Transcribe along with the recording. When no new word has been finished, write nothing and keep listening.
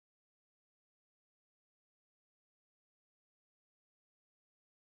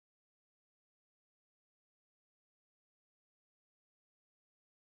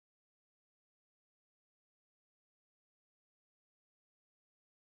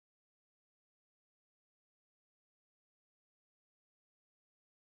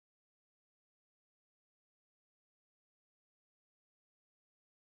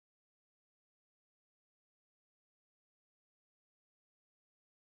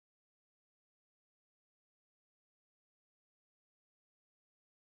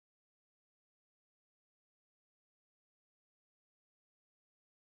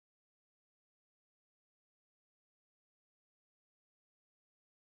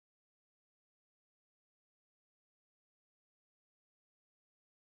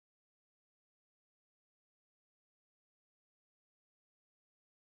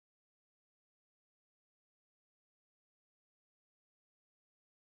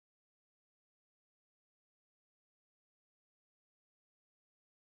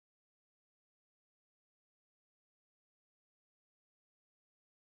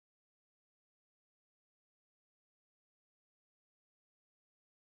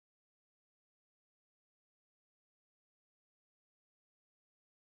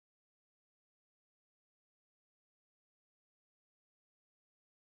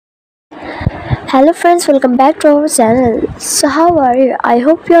Hello friends, welcome back to our channel. So how are you? I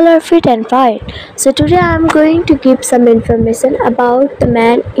hope you all are fit and fine. So today I am going to give some information about the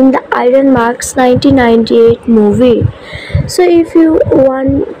man in the Iron Marks 1998 movie. So if you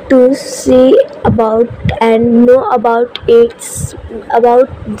want to see about and know about this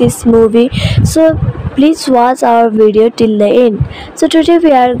movie, so please watch our video till the end. So today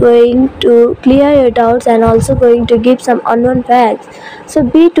we are going to clear your doubts and also going to give some unknown facts. So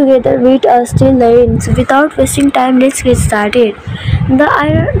be together with us till the end. So without wasting time, let's get started.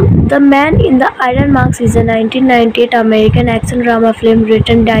 The Man in the Iron Marks is a 1998 American action drama film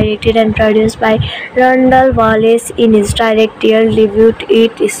written, directed and produced by Randall Wallace. In his directorial debut,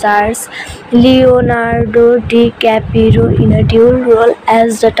 it stars Leonardo DiCaprio in a dual role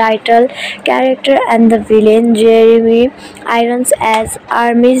as the title character and the villain, Jeremy Irons as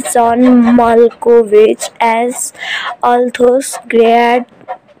Army, John Malkovich as Althos, Great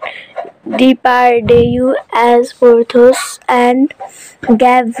Depardieu as Porthos, and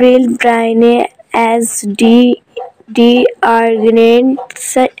Gabriel Byrne as D. Argent.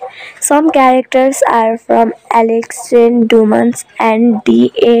 Some characters are from Alexandre Dumas and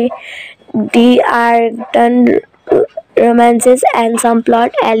D. Argent romances, and some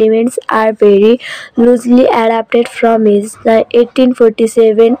plot elements are very loosely adapted from his the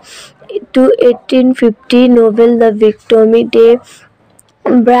 1847 to 1850 novel The Victime de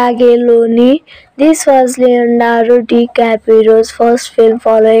Bragelonne. This was Leonardo DiCaprio's first film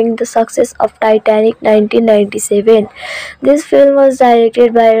following the success of Titanic 1997. This film was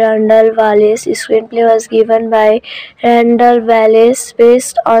directed by Randall Wallace. The screenplay was given by Randall Wallace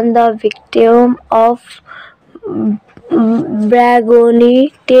based on the victim of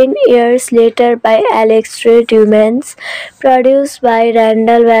Bragoni 10 years later by Alexandre Dumas. Produced by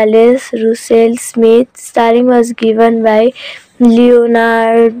Randall Wallace, Russell Smith. Starring was given by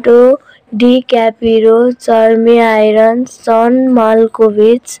Leonardo DiCaprio, Jeremy Irons, John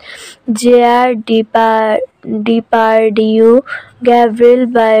Malkovich, J.R. Depardieu, Gabriel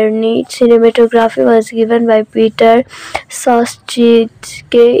Byrne. Cinematography was given by Peter Soschke,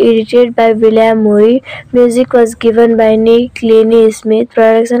 edited by William Murray. Music was given by Nick Lenny Smith.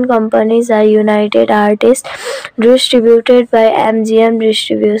 Production companies are United Artists, distributed by MGM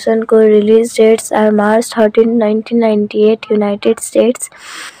Distribution. Co-release dates are March 13, 1998, United States,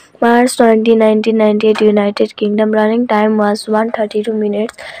 March 20, 1998, United Kingdom. Running time was 132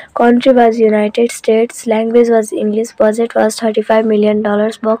 minutes. Country was United States. Language was English. Budget was $35 million.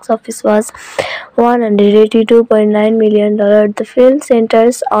 Box office was $182.9 million. The film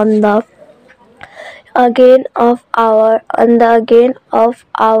centers on the again of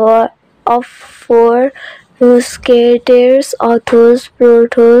four musketeers, Athos,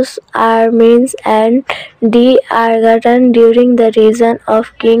 Porthos, Aramis, and D'Artagnan during the reign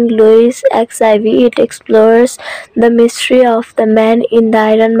of King Louis XIV. It explores the mystery of the man in the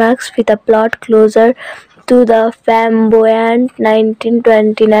Iron Marks with a plot closer to the flamboyant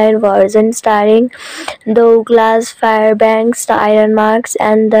 1929 version starring Douglas Fairbanks, The Iron Marks,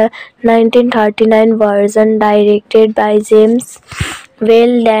 and the 1939 version directed by James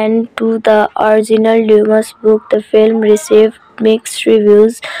Well than to the original Dumas book. The film received mixed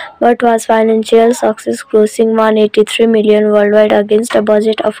reviews but was financial success, grossing $183 million worldwide against a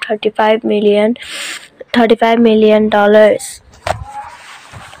budget of $35 million.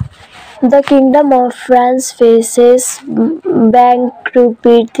 The Kingdom of France faces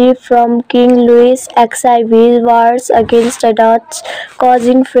bankruptcy from King Louis XIV's wars against the Dutch,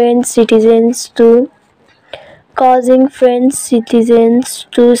 causing French citizens to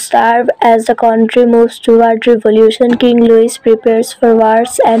starve. As the country moves toward revolution, King Louis prepares for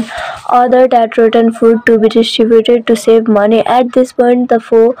wars and orders that rotten food to be distributed to save money. At this point, the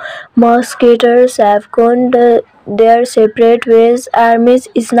four musketeers have gone their separate ways. Aramis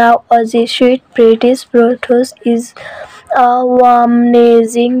is now a Jesuit priest. Porthos is a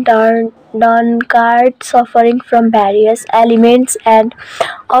womanizer drunkard suffering from various ailments, and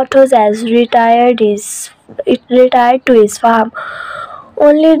Athos has retired to his farm.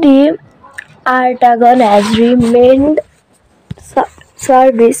 Only the Artagon has remained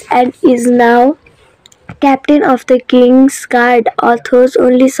service and is now captain of the King's Guard. Athos'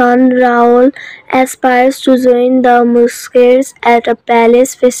 only son Raoul aspires to join the Musketeers at a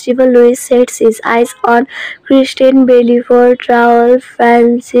palace festival. Louis sets his eyes on Christian Belfort. Raoul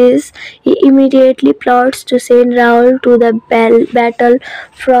fancies. He immediately plots to send Raoul to the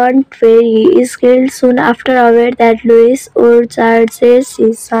battlefront, where he is killed soon after. Aware that Louis charges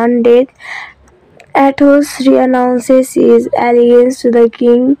his son's death, Athos renounces his allegiance to the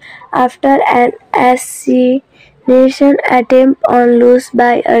king after an assassination Nation attempt on loose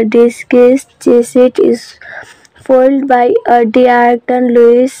by a disguised Jesuit is foiled by a director.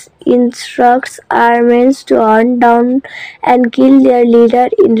 Louis instructs Armenians to hunt down and kill their leader.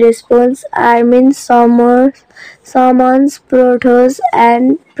 In response, Armin summons Protos,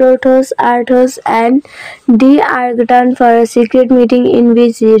 Arthos, and D'Argentan for a secret meeting in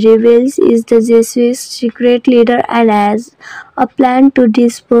which he reveals is the Jesuits' secret leader and has a plan to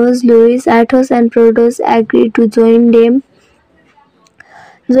depose Louis. Arthos and Protos agree to join him,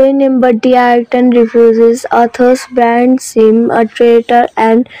 but D'Argentan refuses. Athos brands him a traitor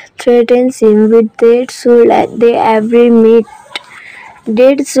and threatens him with death should they ever meet.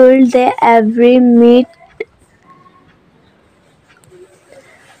 Death should they ever meet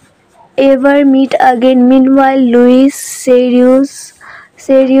again. Meanwhile,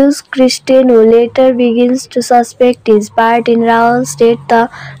 Serious Christian, who later begins to suspect his part in Raoul's death, the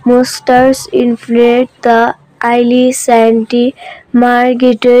monsters infiltrate the Ile Sainte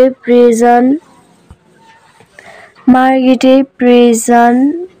Marguerite prison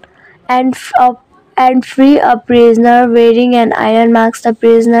and free a prisoner wearing an iron mask. The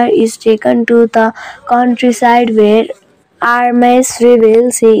prisoner is taken to the countryside where Aramis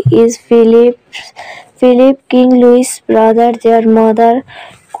reveals he is Philip, King Louis' brother. Their mother,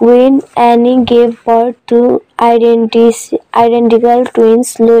 Queen Anne, gave birth to identical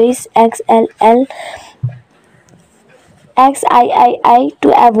twins, Louis XIII.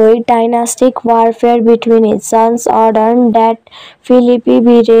 To avoid dynastic warfare between his sons, ordered that Philip be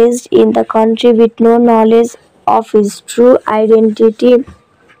raised in the country with no knowledge of his true identity.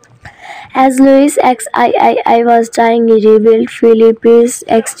 As Louis XIII was dying, he revealed Philip's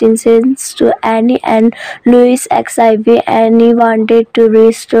existence to Anne, and Louis XIV. Anne wanted to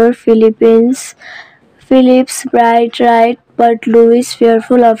restore Philip's birthright, but Louis,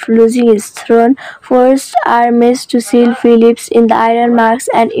 fearful of losing his throne, forced Aramis to seal Philip in the iron mask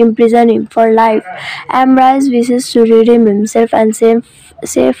and imprison him for life. Aramis wishes to redeem himself and save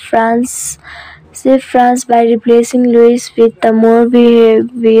France by replacing Louis with the more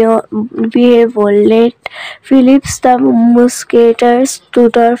benevolent Philip. The Musketeers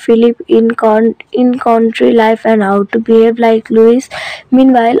tutor Philip in country life and how to behave like Louis.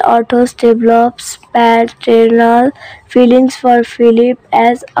 Meanwhile, Athos develops paternal feelings for Philip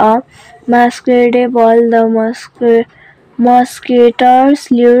as a masquerade ball. The Musketeers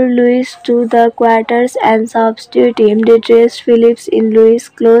lure Louis to the quarters and substitute him. They dress Philip in Louis'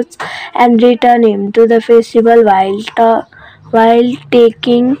 clothes and return him to the festival while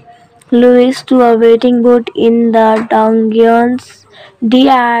taking Louis to a wedding boat in the dungeons.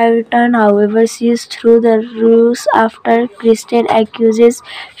 D'Argentan, however, sees through the ruse after Christian accuses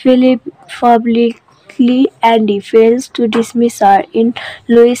Philip publicly and he fails to dismiss her. In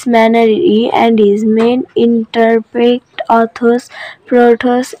Louis' manner, he and his men interpret Athos,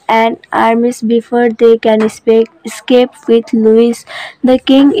 Porthos, and Aramis before they can escape with Louis. The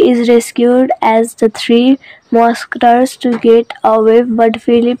king is rescued as the three musketeers to get away, but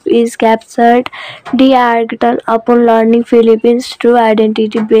Philip is captured. D'Argentan, upon learning Philip's true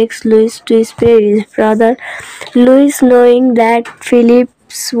identity, begs Louis to spare his brother. Louis, knowing that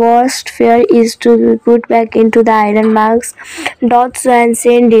Philip's worst fear is to be put back into the iron mask, doth so and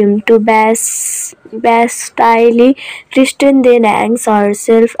send him to Bastille. Christian then hangs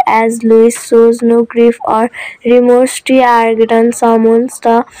herself. As Louis shows no grief or remorse, D'Argentan summons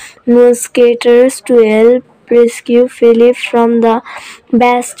the musketeers to help rescue Philip from the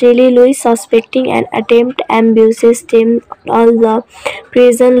Bastille. Louis, suspecting an attempt, ambushes them all the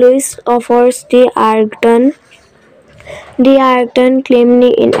prison. Louis offers D'Argentan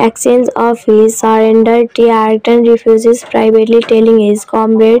claiming in exchange of his surrender. D'Argentan refuses, privately telling his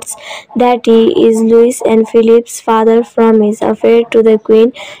comrades that he is Louis and Philip's father from his affair to the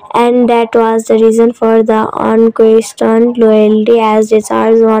Queen, and that was the reason for the unquestioned loyalty. As they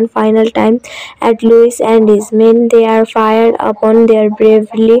charge one final time at Louis and his men, they are fired upon. Their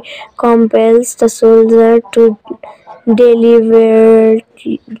bravery compels the soldier to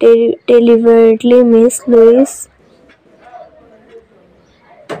deliberately miss Louis.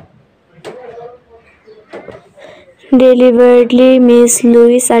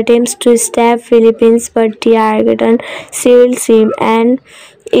 Louis attempts to stab Philippines, but D'Argentan shields him and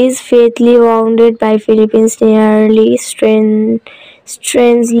is fatally wounded by Philippines, nearly strangless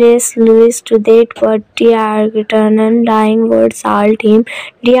Louis to death, but D'Argentan's dying words halt him.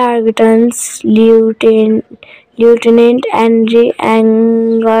 D'Argentan's Lieutenant Henry,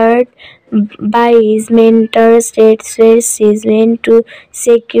 angered by his mentor's death, swears his men to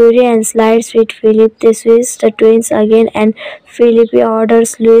security and slides with Philip. They switch the twins again, and Philip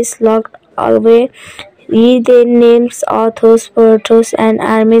orders Louis locked away. He then names Athos, Porthos, and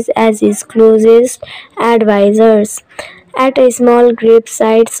Aramis as his closest advisors. At a small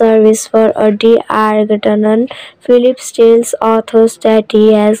graveside service for a d'Argenton, Philip tells Athos that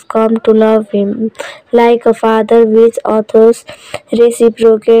he has come to love him like a father, which Athos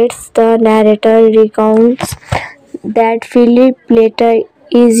reciprocates. The narrator recounts that Philip later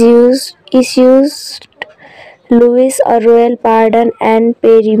issues Louis a royal pardon and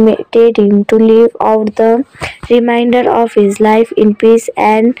permitted him to live out the remainder of his life in peace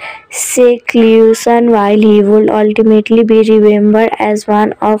and seclusion, while he would ultimately be remembered as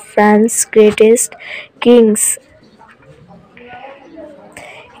one of France's greatest kings.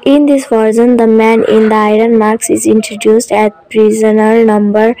 In this version, the man in the iron marks is introduced as prisoner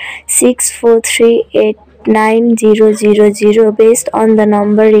number 6438900, based on the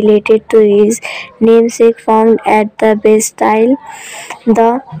number related to his namesake found at the Bastille.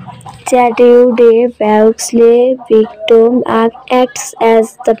 The Chateau de Vaux-le-Vicomte acts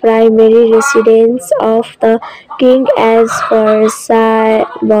as the primary residence of the king, as Versailles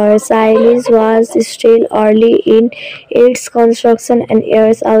was still early in its construction and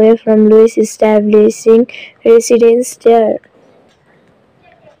years away from Louis establishing residence there.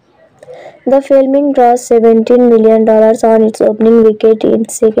 The filming grossed $17 million on its opening weekend, in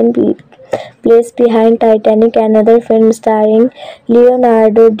second place behind Titanic, another film starring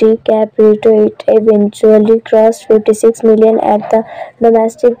Leonardo DiCaprio. It eventually grossed $56 million at the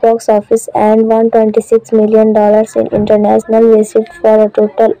domestic box office and $126 million in international receipts, for a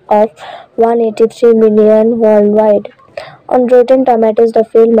total of $183 million worldwide. On Rotten Tomatoes, the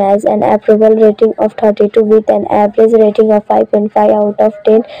film has an approval rating of 32 with an average rating of 5.5 out of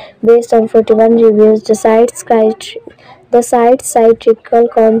 10 based on 41 reviews. The site's satirical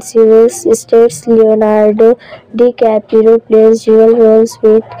consensus states Leonardo DiCaprio plays dual roles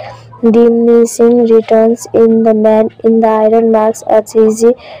with diminishing returns in The Man in the Iron Mask, a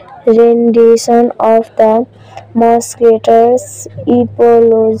cheesy rendition of the Musketeers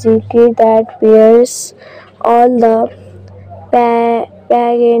epology that bears all the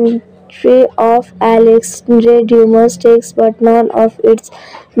pageantry of Alexandre Dumas' text but none of its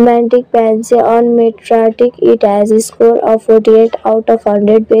romantic fancy. On Metacritic, it has a score of 48 out of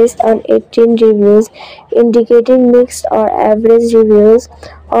 100 based on 18 reviews, indicating mixed or average reviews.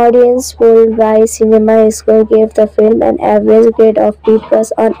 Audience polled by Cinema Score gave the film an average grade of B+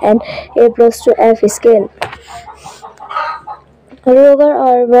 on an A+ to F scale.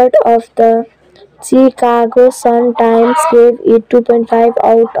 Roger Ebert of the Chicago Sun-Times gave it 2.5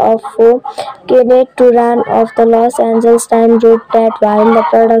 out of 4. Kenneth Turan of the Los Angeles Times wrote that while the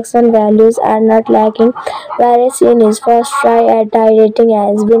production values are not lacking, Varese in his first try at directing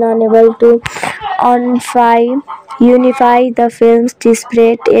has been unable to unify the film's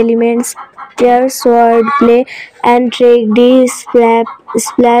disparate elements, their swordplay and tragedy,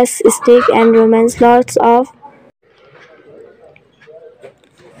 slapstick and romance. Lots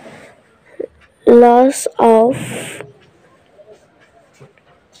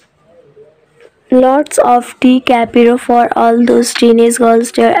of DiCaprio for all those teenage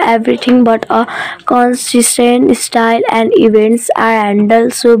girls. They're everything but a consistent style, and events are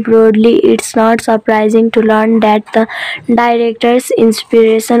handled so broadly it's not surprising to learn that the director's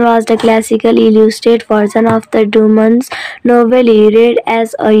inspiration was the classical illustrated version of the Dumas novel he read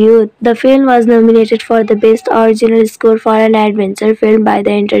as a youth. The film was nominated for the Best Original Score for an Adventure Film by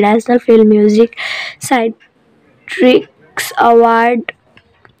the International Film Music Critics Award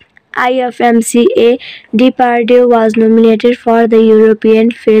IFMCA. Depardieu was nominated for the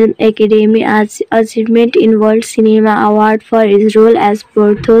European Film Academy Achievement in World Cinema Award for his role as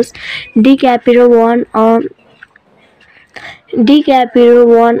Porthos. DiCaprio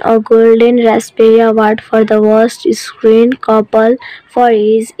won a Golden Raspberry Award for the Worst Screen Couple for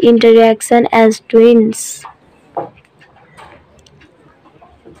his interaction as twins.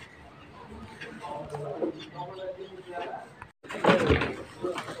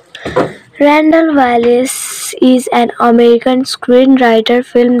 Randall Wallace is an American screenwriter,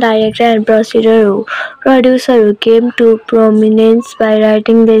 film director, and producer who came to prominence by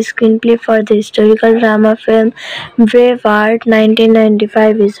writing the screenplay for the historical drama film Braveheart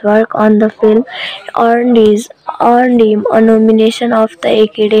 1995. His work on the film earned him a nomination of the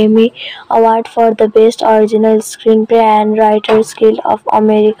Academy Award for the Best Original Screenplay and Writers Guild of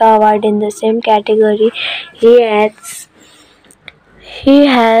America Award in the same category. He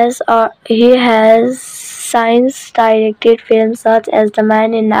has since directed films such as The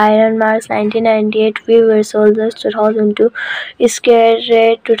Man in the Iron Mask 1998, We Were Soldiers 2002,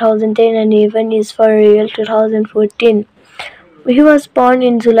 Scared 2010, and Even Is for Real 2014. He was born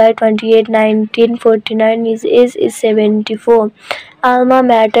in July 28, 1949. His age is 74. Alma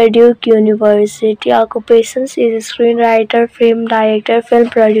Mater Duke University. Occupations is screenwriter, film director, film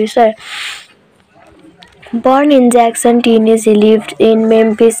producer. Born in Jackson, Tennessee, lived in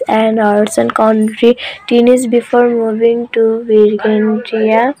Memphis and Harrison County, Tennessee before moving to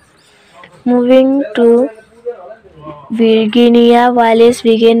Virginia. Moving to Virginia, Wallace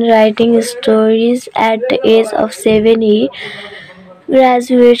began writing stories at the age of 7. He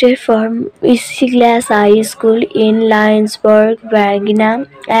graduated from Isinglass High School in Lynchburg, Virginia,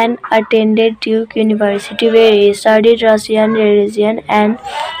 and attended Duke University, where he studied Russian religion and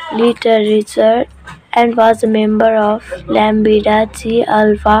literature and was a member of Lambda Chi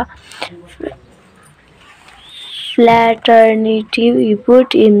Alpha fraternity. He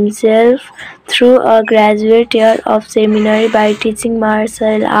put himself through a graduate year of seminary by teaching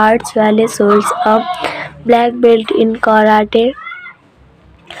martial arts. Wallace holds a black belt in karate.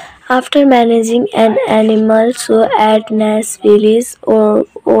 After managing an animal show at Nashville's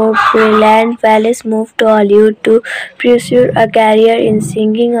Opryland, Wallace moved to Hollywood to pursue a career in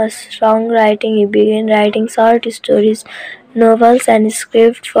singing and songwriting. He began writing short stories, novels, and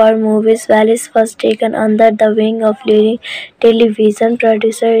scripts for movies. Wallace was taken under the wing of leading television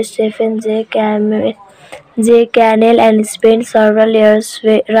producer Stephen J. Cannell and spent several years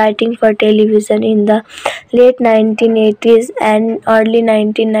writing for television. In the late 1980s and early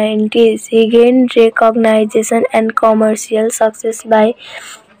 1990s, he gained recognition and commercial success by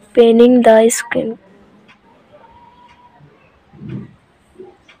penning the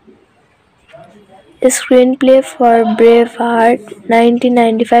screenplay for Braveheart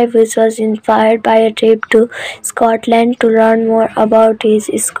 1995, which was inspired by a trip to Scotland to learn more about his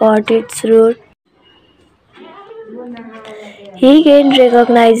Scottish roots. He gained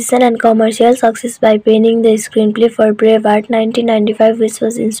recognition and commercial success by penning the screenplay for Braveheart 1995, which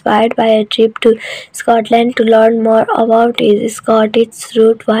was inspired by a trip to Scotland to learn more about his Scottish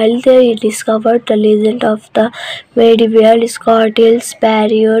roots. While there he discovered the legend of the medieval Scottish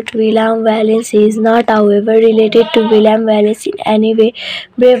patriot William Wallace. He is not, however, related to William Wallace in any way.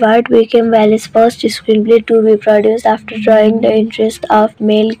 Braveheart became Wallace's first screenplay to be produced after drawing the interest of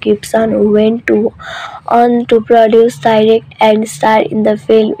Mel Gibson, who went on to produce, direct, and star in the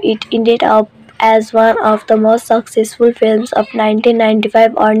film. It ended up as one of the most successful films of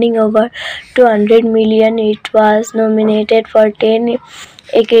 1995, earning over 200 million. It was nominated for 10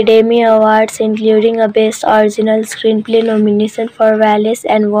 Academy Awards, including a Best Original Screenplay nomination for Wallace,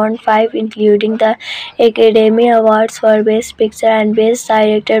 and won 5, including the Academy Awards for Best Picture and Best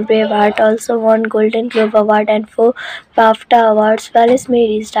Director. Braveheart also won Golden Globe Award and 4 BAFTA Awards. Wallace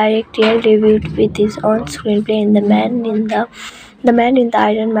made his directorial debut with his own screenplay in The Man in the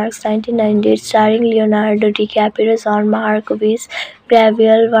Iron Mask 1998, starring Leonardo DiCaprio, John Malkovich,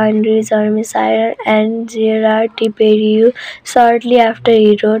 Gabriel Byrne, Jeremy Siren, and Gerard Depardieu. Shortly after,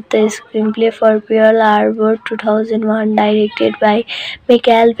 he wrote the screenplay for Pearl Harbor 2001, directed by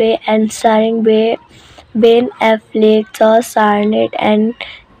Michael Bay and starring Ben Affleck, Josh Hartnett, and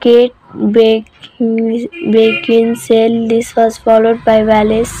Kate Beckinsale. This was followed by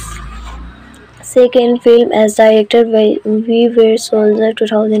Wallace's second film as director by We Were Soldiers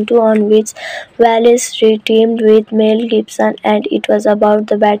 2002, on which Wallace teamed with Mel Gibson, and it was about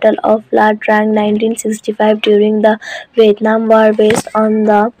the Battle of La Grande 1965 during the Vietnam War, based on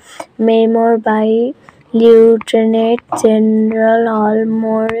the memoir by Lieutenant General Hal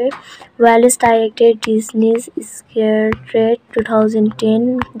Moore. Wallace directed Disney's Scared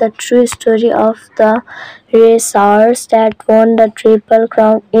 2010, the true story of the racers that won the Triple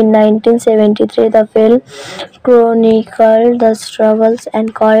Crown in 1973. The film chronicled the struggles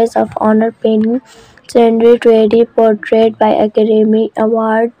and courage of honor-pinning Sandra Twedy, portrayed by Academy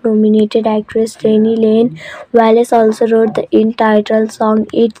Award-nominated actress Jenny Lane. Wallace also wrote the in-title song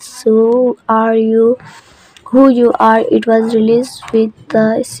 "It's Who You Are." It was released with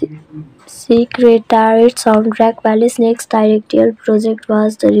the Secretariat soundtrack. Wallace's next directorial project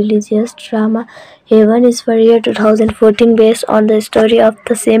was the religious drama Heaven is for Year 2014, based on the story of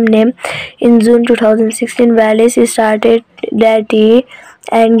the same name. In June 2016, Wallace started that he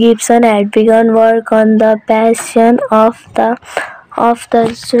and Gibson had begun work on The Passion of the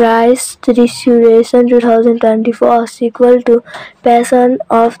Christ Resurrection 2024, a sequel to Passion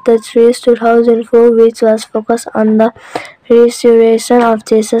of the Christ 2004, which was focused on the resurrection of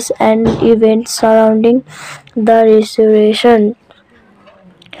Jesus and events surrounding the resurrection.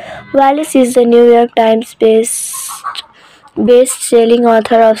 Wallace is the New York Times best-selling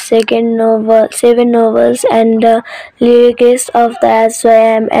author of seven novels and the lyricist of the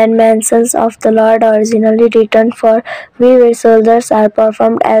S.Y.M. and Mansions of the Lord, originally written for We Were Soldiers, are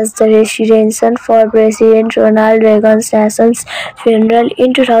performed as the residential for President Ronald Reagan's nation's funeral.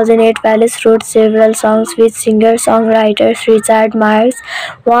 In 2008, Wallace wrote several songs with singer-songwriter Richard Marx.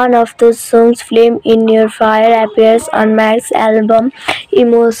 One of those songs, "Flame in Your Fire," appears on Marx's album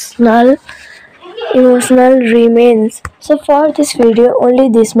Emotional Remains. So for this video only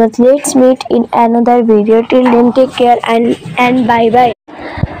this much. Let's meet in another video. Till then, take care and bye bye.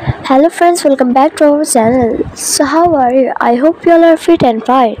 Hello friends, welcome back to our channel. So how are you? I hope you all are fit and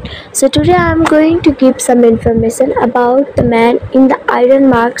fine. So today I am going to give some information about the man in the Iron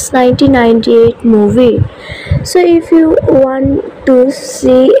Marks 1998 movie. So if you want to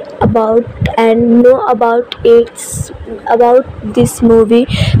see about and know about this movie,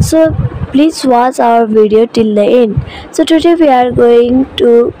 so please watch our video till the end. So today we are going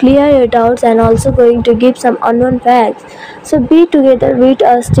to clear your doubts and also going to give some unknown facts. So be together with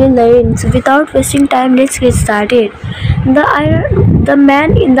us till the end. So without wasting time, let's get started. The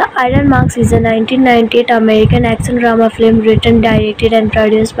Man in the Iron Marks is a 1998 American action drama film written, directed and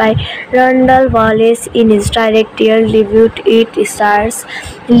produced by Randall Wallace. In his directorial debut, it stars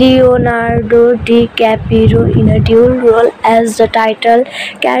Leonardo DiCaprio in a dual role as the title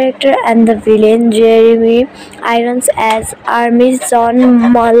character and the villain, Jeremy Irons as Armis, John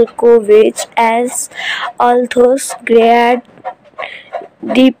Malkovich as Althos, Great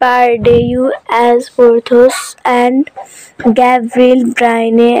Depardieu as Porthos, and Gabriel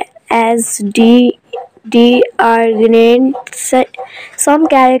Byrne as D. Argent. Some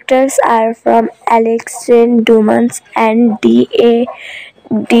characters are from Alexandre Dumas and D.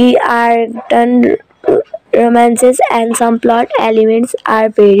 Argent romances, and some plot elements are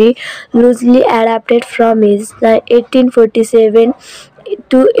very loosely adapted from his 1847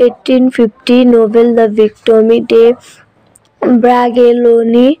 to 1850 novel The Victime de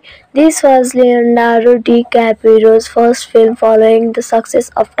Bragelonne. This was Leonardo DiCaprio's first film following the success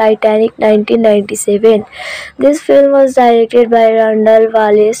of Titanic 1997. This film was directed by Randall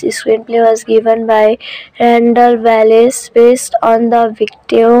Wallace. Screenplay was given by Randall Wallace based on the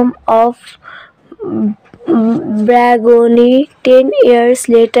victim of Bragoni 10 years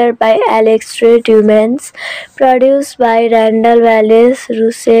later by Alexandre Dumas. Produced by Randall Wallace,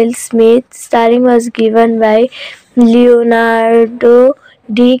 Russell Smith. Starring was given by Leonardo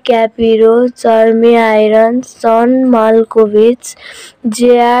DiCaprio, Jeremy Irons, John Malkovich,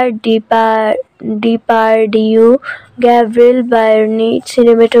 J.R. Depardieu, Gabriel Byrne.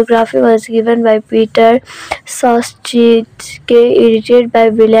 Cinematography was given by Peter Soschke, edited by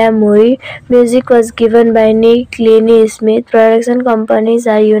William Murray. Music was given by Nick Lenny Smith. Production companies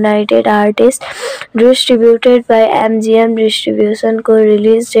are United Artists. Distributed by MGM Distribution.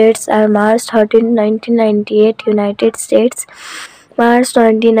 Co-release dates are March 13, 1998, United States. March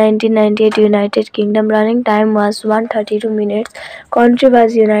 20, 1998, United Kingdom. Running time was 132 minutes. Country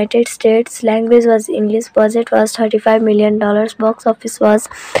was United States. Language was English. Budget was $35 million. Box office was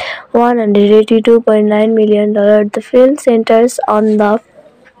 $182.9 million. The film centers on the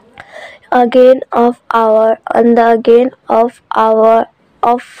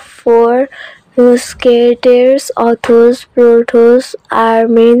of four musketeers, Athos, Porthos,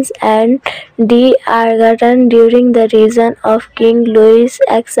 Aramis, and D'Artagnan during the reign of King Louis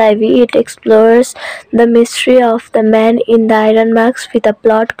XIV. It explores the mystery of the man in the Iron Marks with a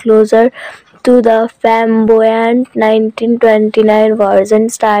plot closer to the flamboyant 1929 version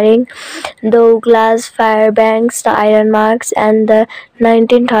starring Douglas Fairbanks, The Iron Marks, and the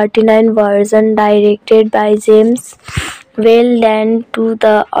 1939 version directed by James Whale. To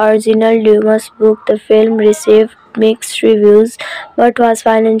the original Dumas book, the film received mixed reviews but was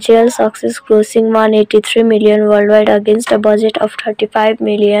financial success, grossing $183 million worldwide against a budget of $35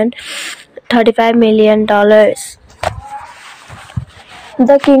 million.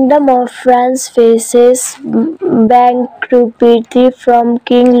 The Kingdom of France faces bankruptcy from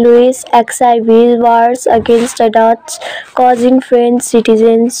King Louis XIV's wars against the Dutch, causing French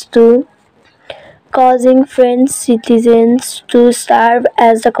citizens to starve.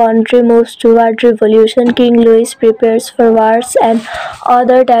 As the country moves toward revolution, King Louis prepares for wars and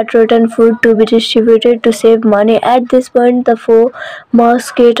other threatened food to be distributed to save money. At this point, the four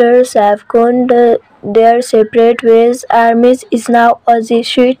musketeers have gone their separate ways. Aramis is now a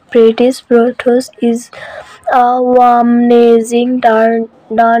Jesuit priest. Porthos is a womanizer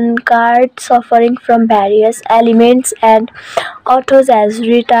drunkard suffering from various ailments, and Athos has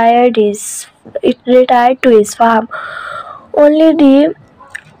retired to his farm. Only the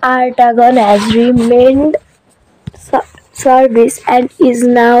D'Artagnan has remained service and is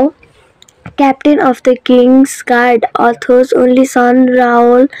now captain of the King's Guard. Otho's only son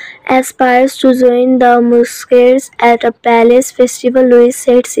Raoul aspires to join the Musketeers at a palace festival. Louis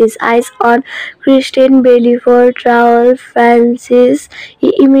sets his eyes on Christian before Raoul fancies.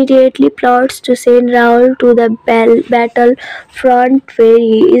 He immediately plots to send Raoul to the battlefront where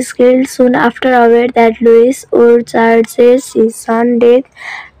he is killed soon after. Aware that Louis charges his son's death,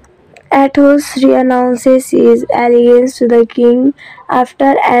 Athos renounces his allegiance to the king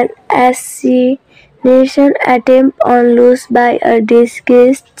after an assassination attempt on Louis by a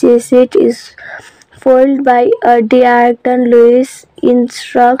disguised Jesuit is foiled by a D'Artagnan. Louis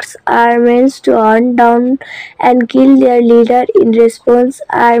instructs armies to hunt down and kill their leader. In response,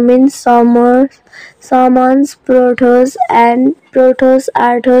 Armin summons Protos,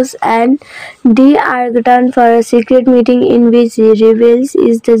 Arthos, and D'Artagnan for a secret meeting in which he reveals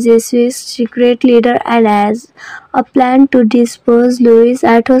is the Jesuits' secret leader and has a plan to depose Louis.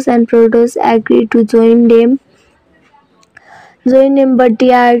 Athos and Protos agree to join him, but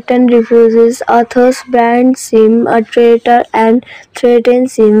D'Artagnan refuses. Athos brands him a traitor and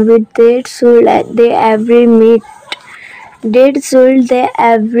threatens him with death should they ever meet. Death should they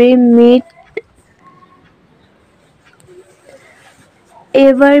ever meet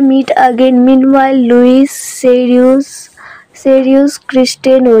again. Meanwhile, Serious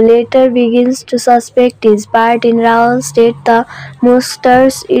Cristiano later begins to suspect his part in Raoul's death. The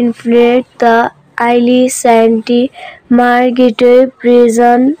Musketeers infiltrate the Ile Sainte Marguerite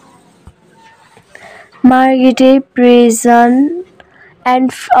prison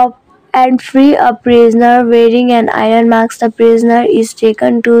and free a prisoner wearing an iron mask. The prisoner is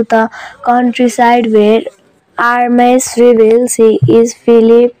taken to the countryside where Aramis reveals he is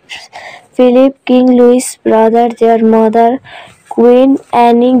Philip, King Louis' brother. Their mother, Queen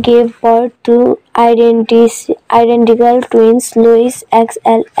Anne, gave birth to identical twins, Louis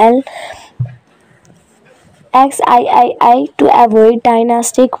XIII. To avoid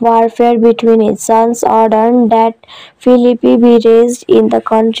dynastic warfare between his sons, ordered that Philip be raised in the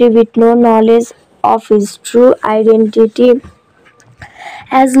country with no knowledge of his true identity.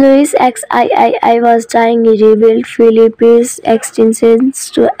 As Louis XIII was dying, he revealed Philip's existence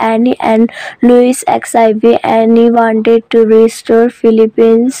to Anne, and Louis XIV. Anne wanted to restore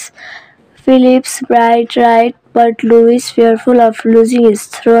Philip's birthright, but Louis, fearful of losing his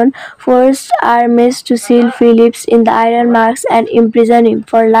throne, forced Aramis to seal Philip in the iron marks and imprison him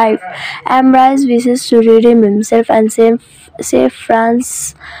for life. Ambroise wishes to redeem himself and save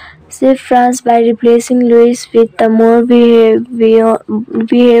France by replacing Louis with the more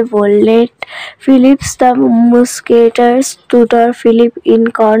benevolent Philip. The Musketeers tutor Philip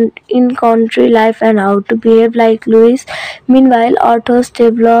in country life and how to behave like Louis. Meanwhile, Athos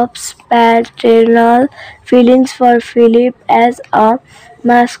develops paternal feelings for Philip as a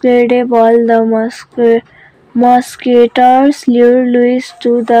masquerade ball. The Musketeers lure Louis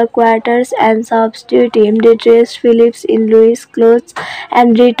to the quarters and substitute him. They dress Philip in Louis' clothes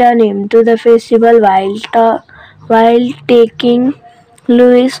and return him to the festival while taking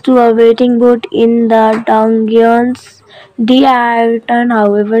Louis to a waiting boat in the dungeons. D'Artagnan,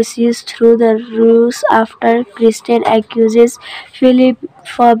 however, sees through the ruse after Christian accuses Philip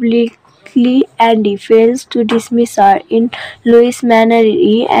publicly and he fails to dismiss her. In Louis' manner,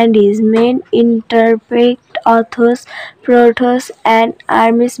 he and his men interpret Athos, Porthos, and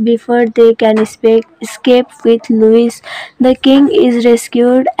Aramis before they can escape with Louis. The king is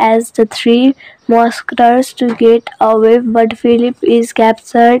rescued as the three Musketeers to get away, but Philip is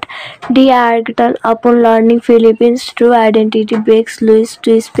captured. D'Artagnan, upon learning Philip's true identity, begs Louis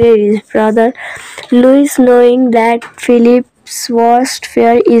to spare his brother. Louis, knowing that Philip's worst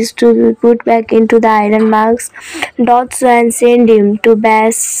fear is to be put back into the iron marks, doth so and send him to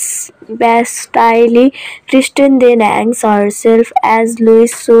Bastille. Christian then hangs herself as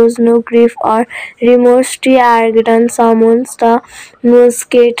Louis shows no grief or remorse. D'Artagnan summons the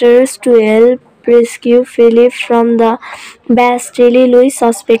Musketeers to help rescue Philip from the Bastille. Louis,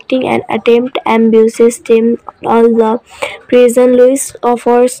 suspecting an attempt, ambushes them all the prison. Louis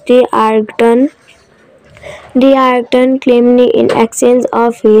offers D'Artagnan claiming in exchange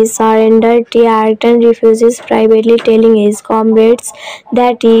of his surrender. D'Artagnan refuses, privately telling his comrades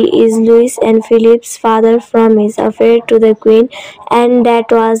that he is Louis and Philip's father from his affair to the Queen, and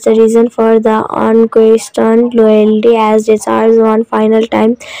that was the reason for the unquestioned loyalty. As they charge one final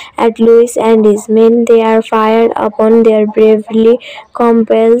time at Louis and his men, they are fired upon. Their bravery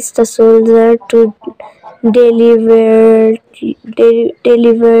compels the soldier to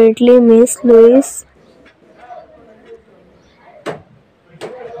deliberately miss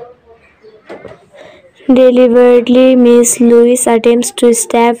Deliberately, Miss Louise attempts to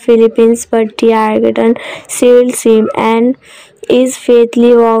stab Philippines, but Tiargatan shields him and is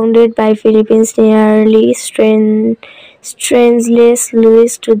fatally wounded by Philippines, nearly strangles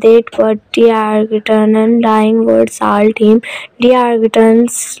Louis to death, but Tiargatan's dying words halt him.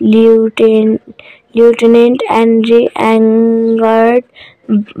 Tiargatan's lieutenant, Henry, angered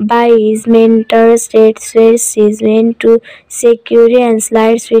by his mentor's death, swears his men to security and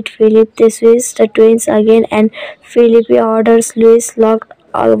slides with Philip. They switch the twins again, and Philip orders Louis locked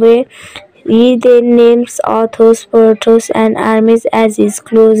away. He then names Athos, Porthos, and Aramis as his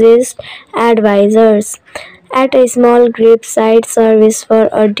closest advisors. At a small graveside service for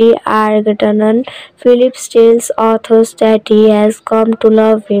a de-Argentanon, Philip tells Athos that he has come to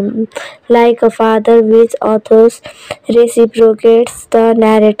love him like a father, which Athos reciprocates. The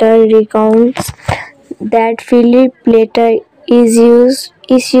narrator recounts that Philip later issues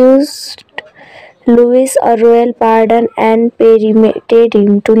Louis a royal pardon and permitted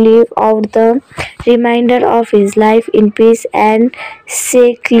him to live out the remainder of his life in peace and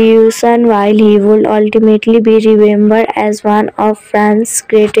seclusion, while he would ultimately be remembered as one of France's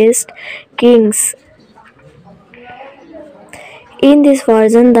greatest kings. In this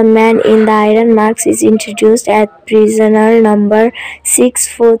version, the man in the iron marks is introduced as prisoner number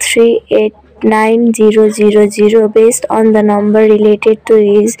 6438900, based on the number related to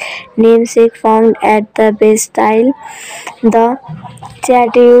his namesake found at the Bastille. The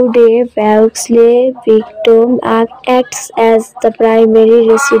Chateau de Vauxley Victor acts as the primary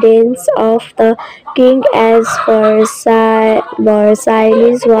residence of the king, as Versailles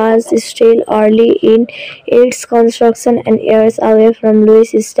was still early in its construction and years away from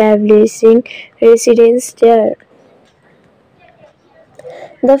Louis establishing residence there.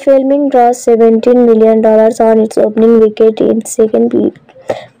 The filming grossed $17 million on its opening weekend, in second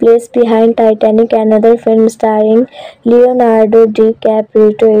place behind Titanic, another film starring Leonardo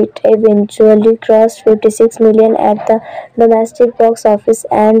DiCaprio. It eventually grossed $56 million at the domestic box office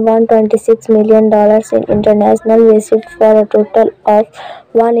and $126 million in international receipts, for a total of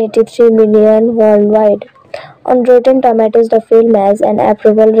 $183 million worldwide. On Rotten Tomatoes, the film has an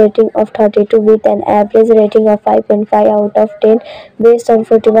approval rating of 32 with an average rating of 5.5 out of 10 based on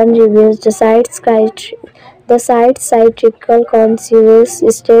 41 reviews. The site's satirical consensus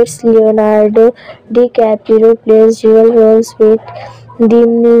states Leonardo DiCaprio plays dual roles with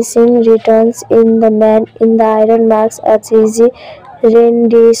diminishing returns in The Man in the Iron Mask, a cheesy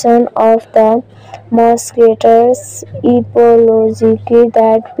rendition of the Musketeers epology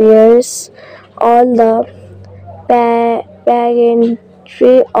that bears all the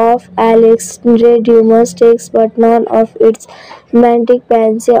pageantry of Alexandre Dumas' text, but none of its romantic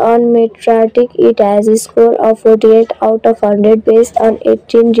fancy. On Metacritic, it has a score of 48 out of 100 based on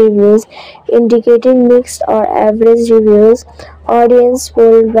 18 reviews, indicating mixed or average reviews. Audience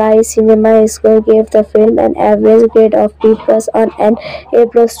polled by Cinema Score gave the film an average grade of B+ on an A+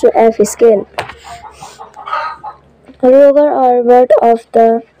 to F scale. Roger Ebert of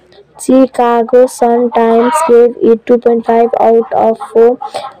the Chicago Sun-Times gave it 2.5 out of 4.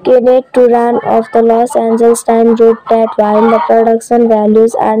 Kenneth Turan of the Los Angeles Times wrote that while the production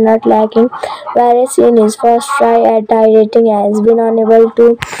values are not lacking, Varese in his first try at directing has been unable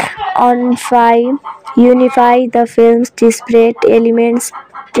to unify the film's disparate elements.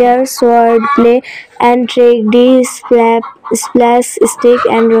 There's swordplay and tragedy, slapstick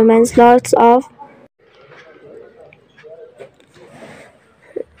and romance, lots of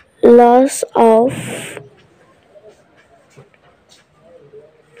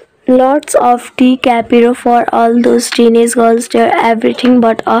DiCaprio for all those teenage girls there. Everything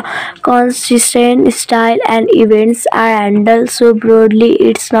but a consistent style, and events are handled so broadly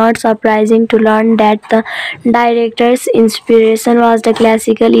it's not surprising to learn that the director's inspiration was the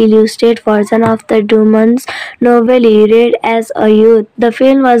classical illustrated version of the Dumas novel he read as a youth. The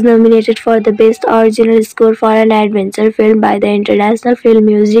film was nominated for the Best Original Score for an Adventure Film by the International Film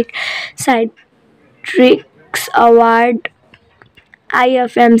Music Critics Award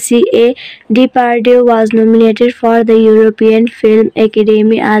IFMCA. Depardieu was nominated for the European Film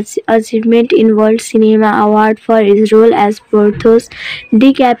Academy Achievement in World Cinema Award for his role as Porthos.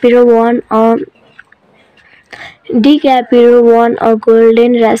 DiCaprio won a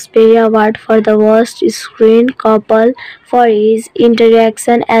Golden Raspberry Award for the Worst Screen Couple for his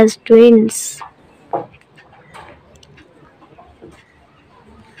interaction as twins.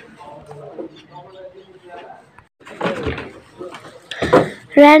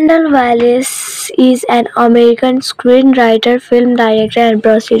 Randall Wallace is an American screenwriter, film director, and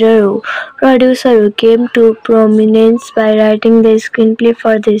producer who came to prominence by writing the screenplay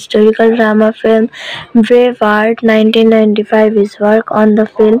for the historical drama film Braveheart 1995. His work on the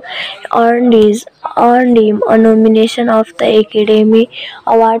film earned him a nomination of the Academy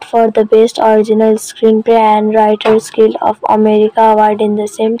Award for the Best Original Screenplay and Writers Guild of America Award in the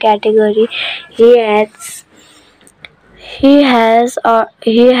same category. He has he has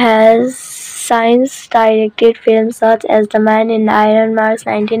since directed films such as The Man in Iron Mask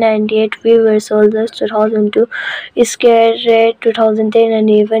 1998, We Were Soldiers 2002, Scared 2010, and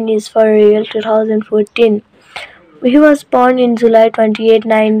Even Is for Real 2014. He was born in July 28,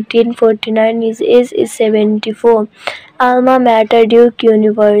 1949. His age is 74. Alma Mater Duke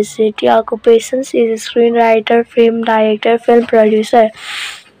University. Occupations is screenwriter, film director, film producer.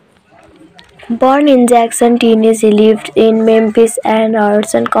 Born in Jackson, Tennessee, he lived in Memphis and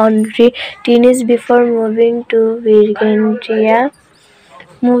Harrison County, Tennessee before moving to Virginia.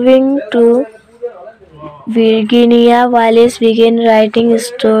 Moving to Virginia, Wallace began writing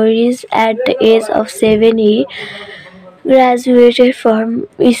stories at the age of 7. He graduated from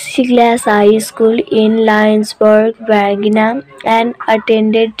Isinglass High School in Lynchburg, Virginia, and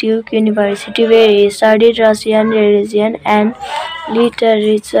attended Duke University, where he studied Russian religion and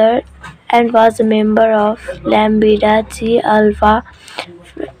literature and was a member of Lambda Chi Alpha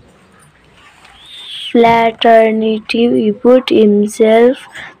fraternity. He put himself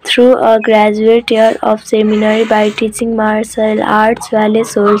through a graduate year of seminary by teaching martial arts.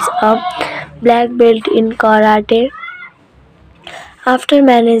 Wallace holds a black belt in karate. After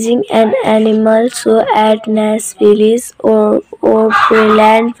managing an animal show at Nashville's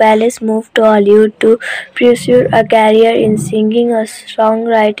Opryland, Wallace moved to Hollywood to pursue a career in singing and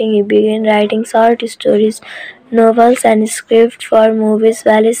songwriting. He began writing short stories, novels, and scripts for movies.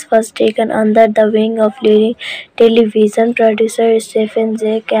 Wallace was taken under the wing of leading television producer Stephen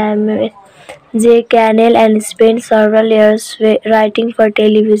Cannell and spent several years writing for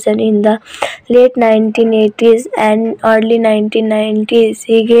television. In the late 1980s and early 1990s,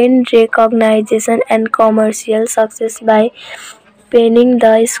 he gained recognition and commercial success by penning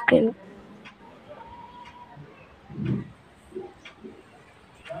the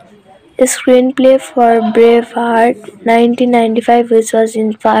screenplay for Braveheart 1995, which was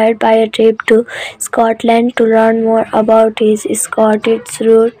inspired by a trip to Scotland to learn more about his Scottish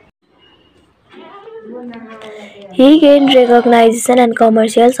roots. He gained recognition and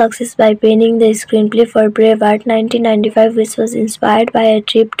commercial success by penning the screenplay for Braveheart 1995, which was inspired by a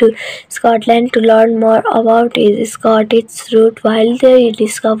trip to Scotland to learn more about his Scottish roots. While there, he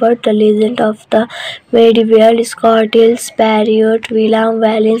discovered the legend of the medieval Scottish patriot William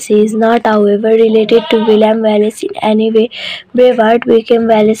Wallace. He is not, however, related to William Wallace in any way. Braveheart became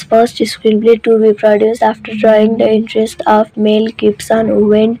Wallace's first screenplay to be produced after drawing the interest of Mel Gibson, who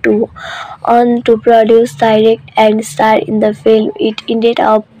went on to produce, direct, and star in the film. It ended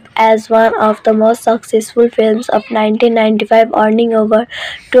up as one of the most successful films of 1995, earning over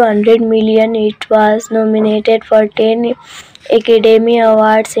 $200 million. It was nominated for 10 Academy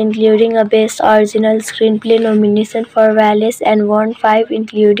Awards, including a Best Original Screenplay nomination for Wallace, and won 5,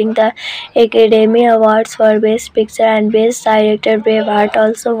 including the Academy Awards for Best Picture and Best Director. Braveheart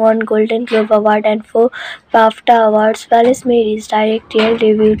also won Golden Globe Award and 4 BAFTA Awards. Wallace made his directorial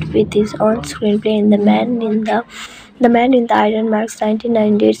debut with his own screenplay in The Man in the Iron Mask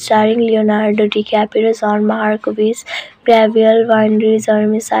 1998, starring Leonardo DiCaprio, John Malkovich, Gabriel Byrne,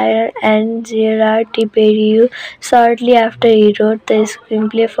 Jeremy Irons, and Gerard Depardieu. Shortly after, he wrote the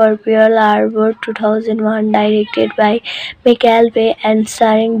screenplay for Pearl Harbor 2001, directed by Michael Bay and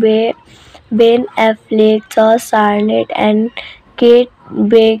starring Ben Affleck, Josh Hartnett, and Kate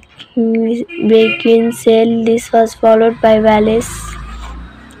Beckinsale. This was followed by Wallace's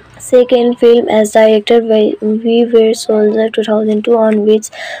second film as director, We Were Soldiers 2002, on which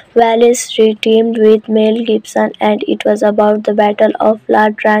Wallace teamed with Mel Gibson, and it was about the Battle of La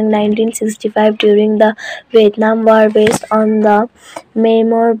Grande 1965 during the Vietnam War, based on the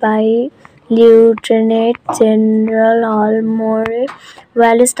memoir by Lieutenant General Hal Moore.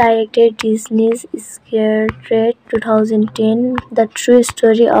 Wallace directed Disney's Scared 2010, the true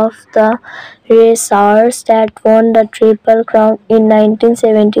story of the racers that won the Triple Crown in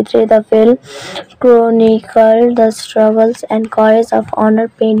 1973. The film chronicled the struggles and courage of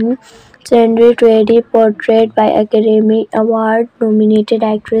honor-pinning Sandra Twedy, portrayed by Academy Award-nominated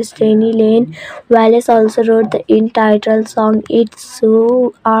actress Jenny Lane. Wallace also wrote the in-title song "It's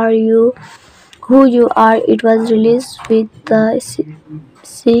So Are You", Who You Are. It was released with the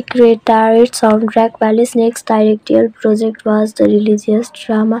Secretariat soundtrack. Valley's next directorial project was the religious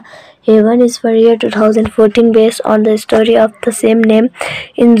drama Heaven is for Year 2014, based on the story of the same name.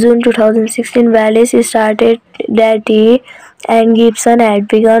 In June 2016, Valley started that he and Gibson had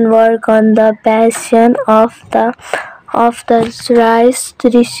begun work on The Passion of the Christ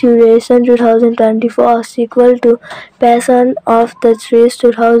Resurrection 2024, a sequel to Passion of the Christ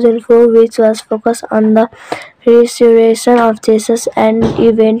 2004, which was focused on the resurrection of Jesus and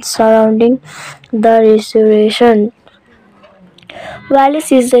events surrounding the resurrection.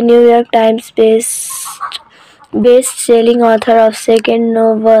 Wallace is the New York Times best-selling author of seven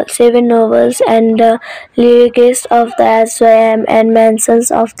novels and the lyricist of the As I Am and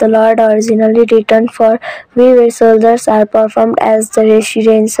Mansions of the Lord, originally written for We Were Soldiers, are performed as the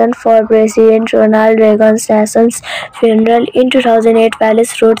recitation for President Ronald Reagan's nation's funeral. In 2008,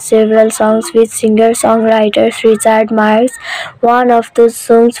 Wallace wrote several songs with singer-songwriter Richard Marx. One of those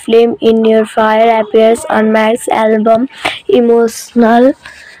songs, Flame in Your Fire, appears on Marx's album Emotional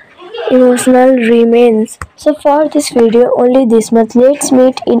Remains. So for this video only this much. Let's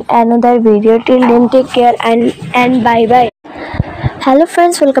meet in another video. Till then, take care and bye bye. Hello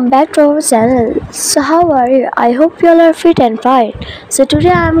friends, welcome back to our channel. So how are you? I hope you all are fit and fine. So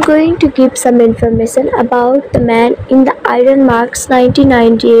today I am going to give some information about the man in the Iron Marks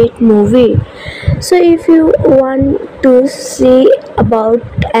 1998 movie. So if you want to see about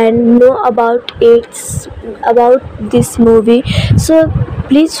and know about this movie, so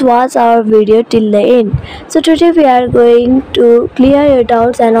please watch our video till the end. So today we are going to clear your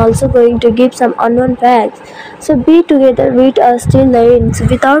doubts and also going to give some unknown facts. So be together with us till the end. So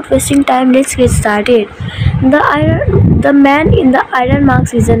without wasting time, let's get started. The Man in the Iron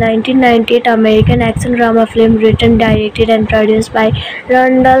Marks is a 1998 American action drama film written, directed and produced by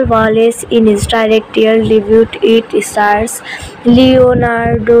Randall Wallace. In his directorial debut, it stars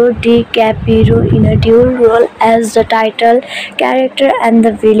Leonardo DiCaprio in a dual role as the title character and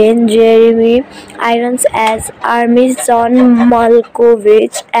the villain, Jeremy Irons as Army, John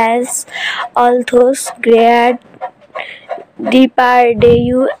Malkovich as Althos, Gerard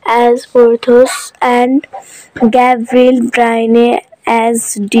Depardieu as Porthos, and Gabriel Byrne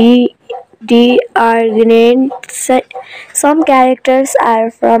as D. Argent. Some characters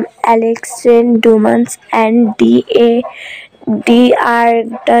are from Alexandre Dumas and D.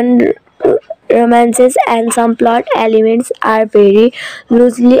 Argent romances, and some plot elements are very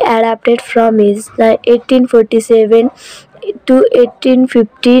loosely adapted from his 1847 to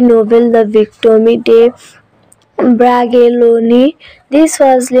 1850 novel The Victime de Bragelonne. This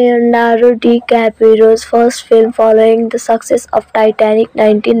was Leonardo DiCaprio's first film following the success of Titanic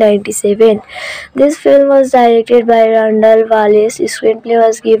 1997. This film was directed by Randall Wallace. Screenplay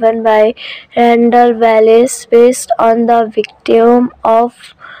was given by Randall Wallace based on The Victim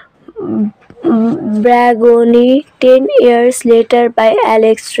of Bragelonne 10 years later by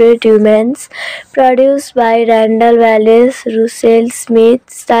Alexandre Dumas. Produced by Randall Wallace, Russell Smith.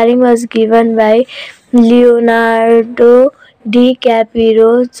 Starring was given by Leonardo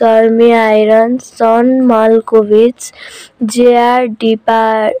DiCaprio, Jeremy Irons, John Malkovich, Gerard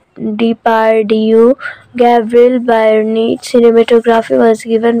Depardieu, Gabriel Byrne. Cinematography was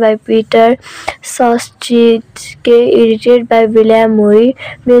given by Peter Soschke, edited by William Moore.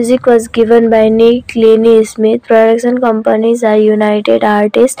 Music was given by Nick Lenny Smith. Production companies are United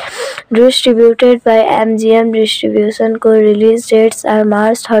Artists. Distributed by MGM Distribution. Co-release dates are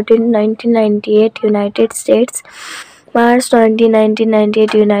March 13, 1998, United States. March 20,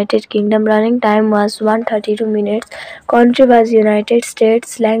 1998, United Kingdom. Running time was 132 minutes. Country was United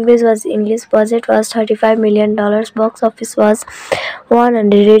States. Language was English. Budget was $35 million. Box office was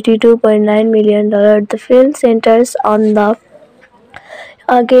 $182.9 million. The film centers on the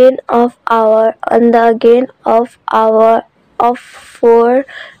of four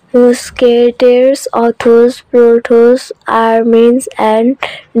musketeers, Athos, Porthos, Aramis, and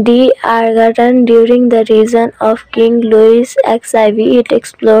D'Artagnan during the reign of King Louis XIV. It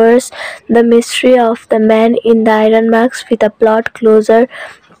explores the mystery of the Man in the Iron Mask with a plot closer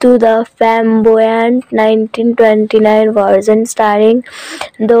to the flamboyant 1929 version starring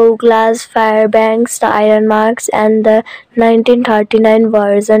Douglas Fairbanks, The Iron Marks, and the 1939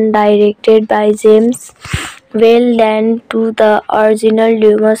 version directed by James Well than to the original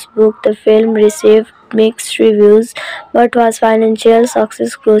Dumas book. The film received mixed reviews but was financial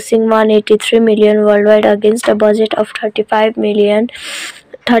success, grossing $183 million worldwide against a budget of $35 million.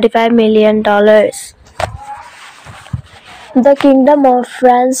 The Kingdom of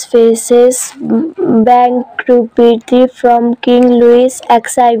France faces bankruptcy from King Louis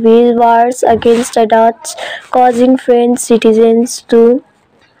XIV wars against the Dutch, causing French citizens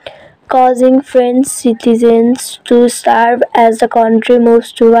to starve as the country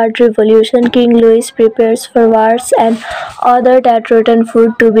moves toward revolution. King Louis prepares for wars and orders that rotten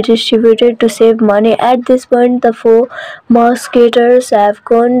food to be distributed to save money. At this point, the four musketeers have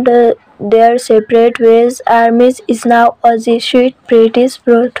gone their separate ways. Aramis is now a Jesuit priest.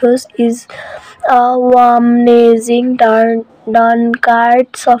 Porthos is a womanizer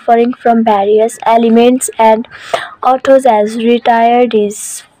Dunkard suffering from various ailments, and Athos has retired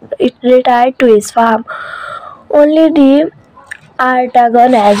to his farm. Only the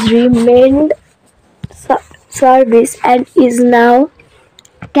Artagon has remained service and is now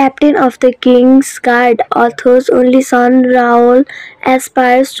captain of the King's Guard. Athos' only son Raoul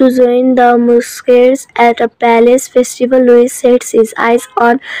aspires to join the Musketeers at a palace festival. Louis sets his eyes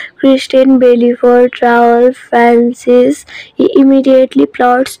on Christian Belfort. Raoul fancies he immediately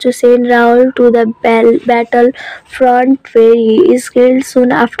plots to send Raoul to the battlefront, where he is killed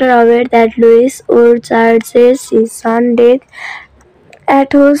soon after. Aware that Louis urges his son's death,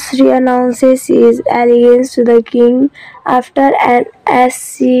 Athos renounces his allegiance to the king after an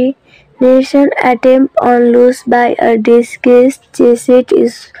assassination attempt on Louis by a disguised Jesuit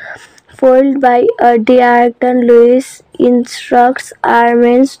is foiled by a D'Artagnan. Louis instructs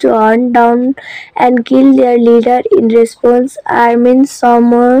Aramis to hunt down and kill their leader. In response, Aramis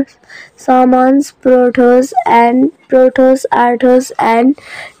summons Porthos, Athos, and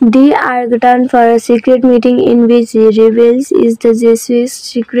D'Artagnan for a secret meeting in which he reveals is the Jesuits'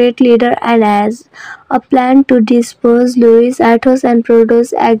 secret leader and has a plan to depose Louis. Athos and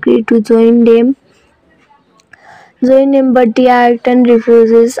Porthos agree to join him, but D'Artagnan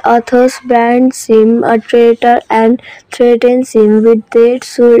refuses. Athos brands him a traitor and threatens him with death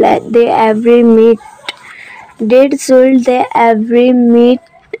should they ever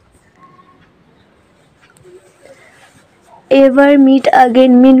meet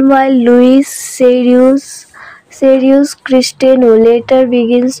again. Meanwhile, Louis Serious Christian, who later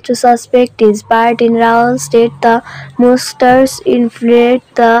begins to suspect his part in Raoul's death, the Musketeers infiltrate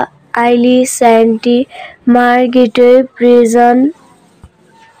the Ile Sainte Marguerite prison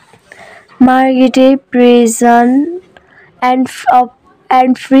and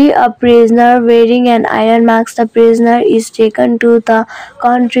free a prisoner wearing an iron mask. The prisoner is taken to the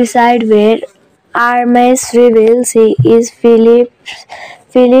countryside, where Aramis reveals he is Philip,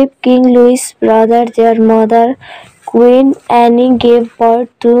 King Louis' brother. Their mother, Queen Anne, gave birth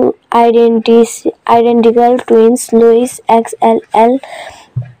to identical twins, Louis XIII.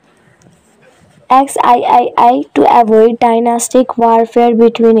 To avoid dynastic warfare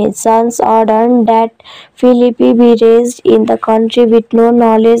between his sons, ordered that Philip be raised in the country with no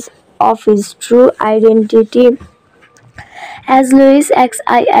knowledge of his true identity. As Louis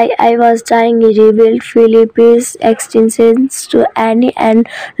XIII was dying, he revealed Philip's existence to Anne, and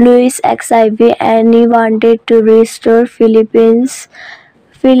Louis XIV. Anne wanted to restore Philip's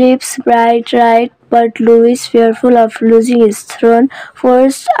birthright, but Louis, fearful of losing his throne,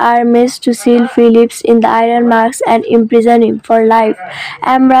 forced Aramis to seal Philip in the iron mask and imprison him for life.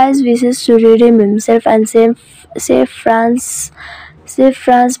 Aramis wishes to redeem himself and save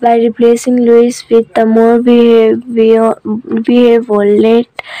France by replacing Louis with the more benevolent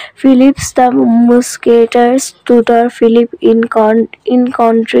Philip. The Musketeers tutor Philip in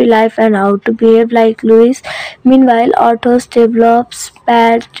country life and how to behave like Louis. Meanwhile, Athos develops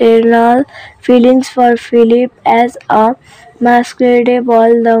paternal feelings for Philip as a masquerade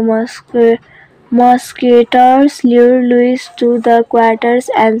ball. The Musketeers lure Louis to the quarters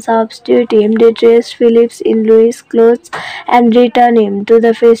and substitute him. They dress Philip in Louis' clothes and return him to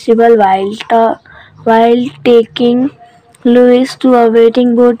the festival while taking Louis to a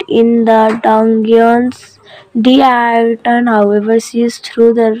waiting boat in the dungeons. D'Artagnan, however, sees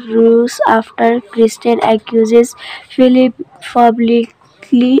through the ruse after Christian accuses Philip publicly,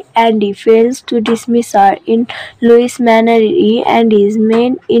 and he fails to dismiss her. In Louis' manner, he and his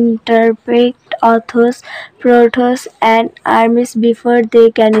men interpret Athos, Porthos, and Aramis before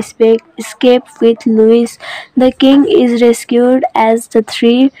they can escape with Louis. The king is rescued as the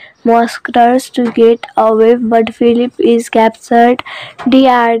three musketeers to get away, but Philip is captured.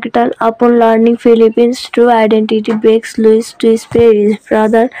 D'Artagnan, upon learning Philip's true identity, begs Louis to spare his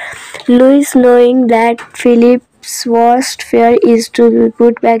brother. Louis, knowing that Philip Philip's worst fear is to be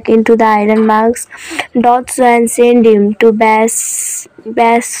put back into the iron marks dots and send him to Bastille.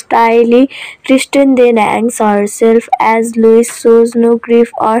 Kristen then hangs herself as Louis shows no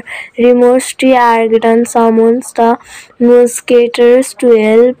grief or remorse. Argton summons the musketeers to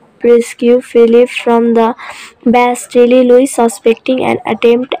help rescue Philip from the Bastille. Louis, suspecting an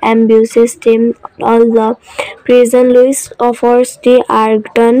attempt, ambuses them all the prison. Louis offers the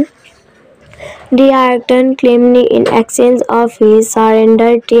Argton claiming in exchange of his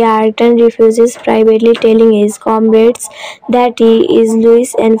surrender. Argton refuses, privately telling his comrades that he is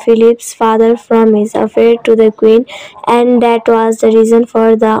Louis and Philip's father from his affair to the Queen, and that was the reason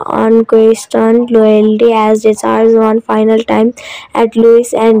for the unquestioned loyalty. As they charge one final time at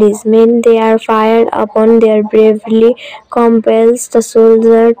Louis and his men, they are fired upon. Their bravery compels the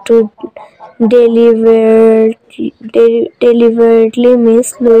soldier to deliberately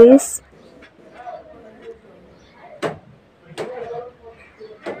miss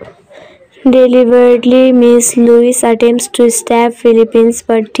Louis attempts to stab Philippines,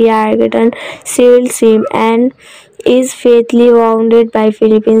 but Tiagarton shields him and is fatally wounded by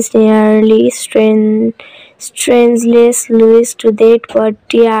Philippines, nearly strangeless Louis to death, but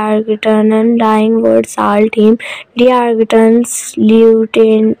Tiagarton's dying words halt him. Tiagarton's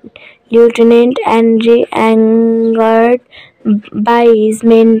Lieutenant Henry, angered by his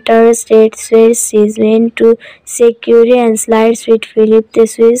mentor's death, swears his men to security and slides with Philip. They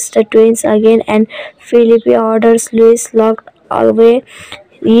switch the twins again, and Philip orders Louis locked away.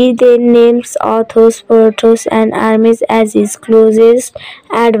 He then names Athos, Porthos, and Aramis as his closest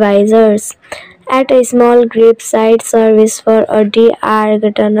advisors. At a small graveside service for a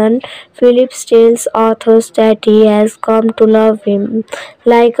Argentanon, Philip tells Athos that he has come to love him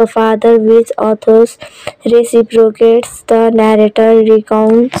like a father, which Athos reciprocates. The narrator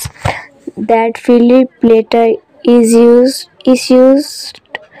recounts that Philip later issues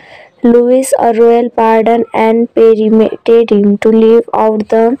Louis a royal pardon and permitted him to live out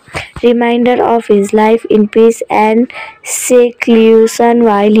the remainder of his life in peace and seclusion,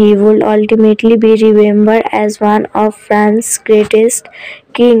 while he would ultimately be remembered as one of France's greatest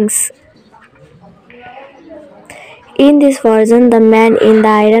kings. In this version, the man in the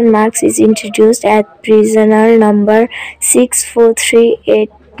iron marks is introduced as prisoner number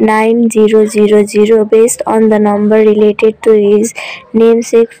 6438900, based on the number related to his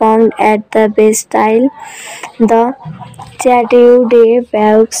namesake found at the Bastille. The Chateau de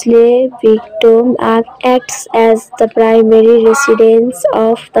Vauxley Victor acts as the primary residence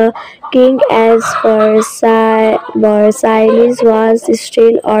of the king, as Versailles was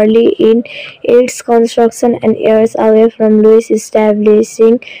still early in its construction and years away from Louis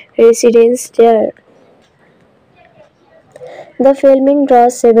establishing residence there. The filming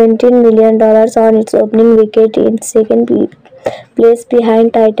grossed $17 million on its opening weekend, in second place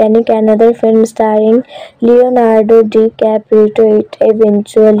behind Titanic, another film starring Leonardo DiCaprio. It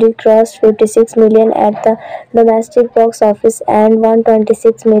eventually grossed $56 million at the domestic box office and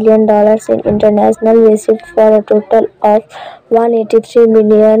 $126 million in international receipts, for a total of $183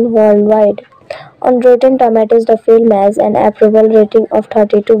 million worldwide. On Rotten Tomatoes, the film has an approval rating of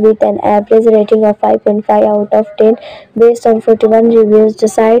 32 with an average rating of 5.5 out of 10 based on 41 reviews. The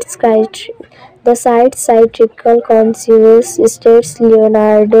site's satirical consensus states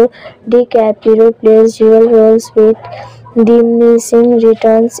Leonardo DiCaprio plays dual roles with diminishing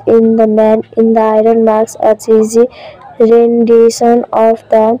returns in The Man in the Iron Marks, a cheesy rendition of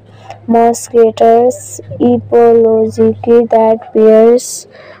the Musketeers epology that bears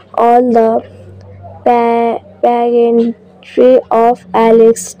all the pageantry of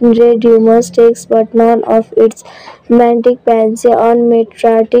Alexandre Dumas' text, but none of its romantic pansy. On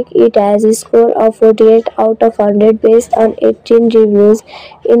Metacritic, it has a score of 48 out of 100 based on 18 reviews,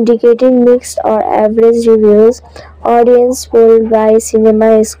 indicating mixed or average reviews. Audience polled by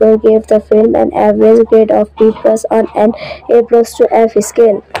Cinema Score gave the film an average grade of B+ on an A+ to F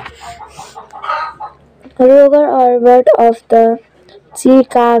scale. Roger Ebert of the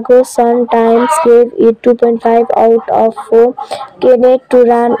Chicago Sun-Times gave it 2.5 out of 4. Kenneth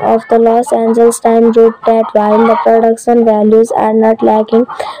Turan of the Los Angeles Times wrote that while the production values are not lacking,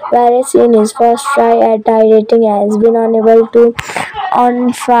 Varese in his first try at directing has been unable to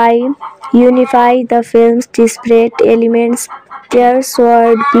unify the film's disparate elements, tears,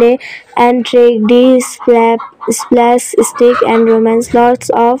 wordplay, and tragedy, slapstick, and romance.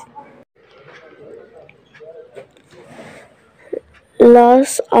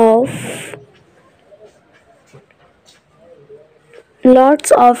 Lots of Lots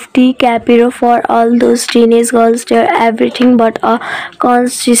of DiCaprio for all those teenage girls there. Everything but a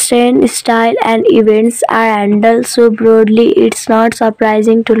consistent style and events are handled so broadly. It's not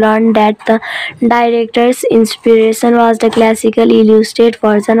surprising to learn that the director's inspiration was the classical illustrated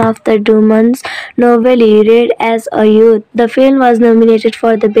version of the Dumas novel he read as a youth. The film was nominated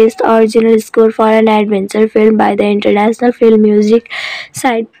for the Best Original Score for an adventure film by the International Film Music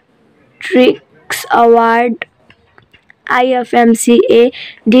Critics Award IFMCA.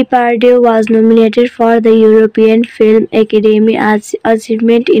 Depardieu was nominated for the European Film Academy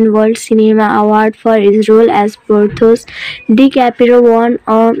Achievement in World Cinema Award for his role as Porthos. DiCaprio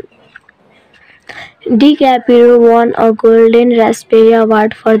won a Golden Raspberry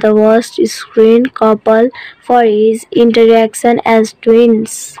Award for the Worst Screen Couple for his interaction as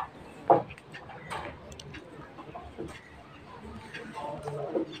twins.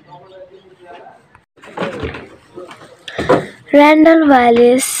 Randall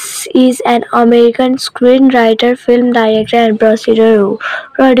Wallace is an American screenwriter, film director, and producer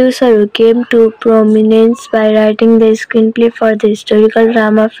who came to prominence by writing the screenplay for the historical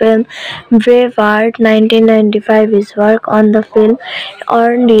drama film Braveheart 1995. His work on the film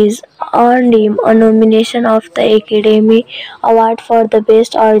earned him a nomination of the Academy Award for the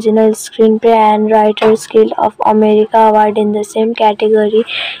Best Original Screenplay and Writers Guild of America Award in the same category.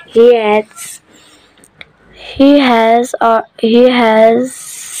 He has he has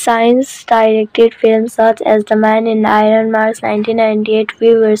since directed films such as The Man in Iron Mask 1998,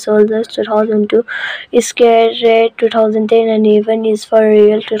 We Were Soldiers 2002, Scared 2010, and Even Is for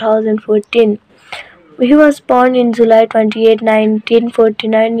Real 2014. He was born in July 28,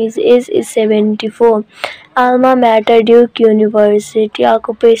 1949. His age is 74. Alma Mater Duke University.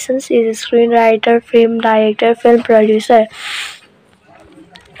 Occupations is screenwriter, film director, film producer.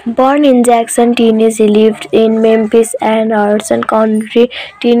 Born in Jackson, Tennessee, he lived in Memphis and Harrison County,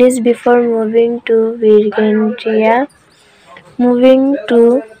 Tennessee before moving to Virginia. Moving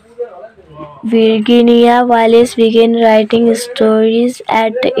to Virginia, Wallace began writing stories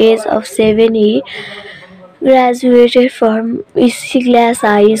at the age of 7. He graduated from Isinglass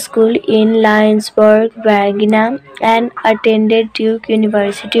High School in Lynchburg, Virginia, and attended Duke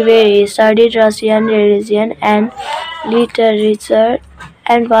University, where he studied Russian religion and literature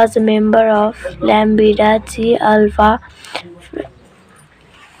and was a member of Lambda Chi Alpha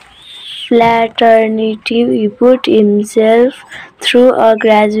fraternity. He put himself through a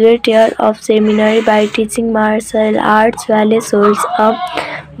graduate year of seminary by teaching martial arts. Wallace holds a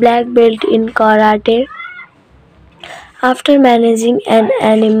black belt in karate. After managing an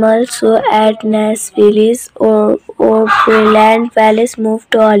animal show at Nashville's Opryland, Wallace moved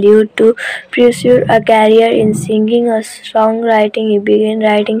to Hollywood to pursue a career in singing and songwriting. He began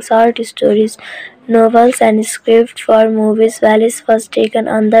writing short stories, novels, and scripts for movies. Wallace was taken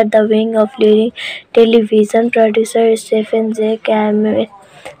under the wing of leading television producer Stephen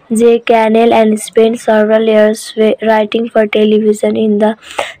Cannell and spent several years writing for television. In the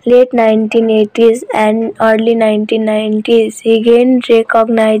late 1980s and early 1990s, he gained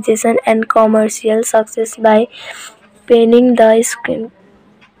recognition and commercial success by penning the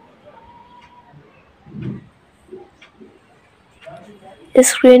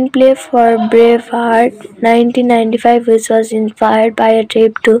screenplay for Braveheart 1995, which was inspired by a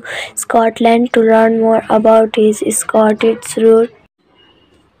trip to Scotland to learn more about his Scottish roots.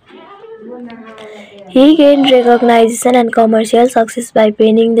 He gained recognition and commercial success by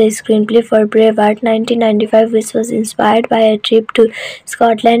penning the screenplay for Braveheart 1995, which was inspired by a trip to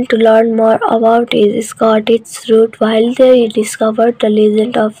Scotland to learn more about his Scottish roots. While there, he discovered the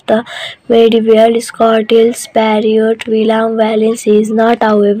legend of the medieval Scottish patriot William Wallace. He is not,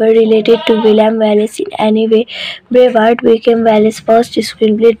 however, related to William Wallace in any way. Braveheart became Wallace's first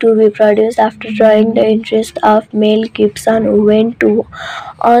screenplay to be produced after drawing the interest of Mel Gibson, who went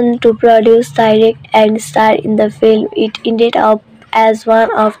on to produce, direct, and star in the film. It ended up as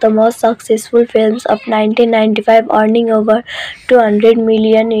one of the most successful films of 1995, earning over $200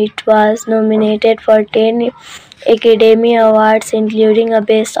 million. It was nominated for 10 Academy Awards, including a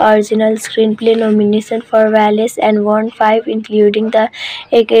Best Original Screenplay nomination for Wallace, and won 5, including the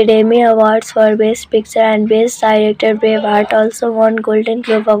Academy Awards for Best Picture and Best Director. Braveheart also won Golden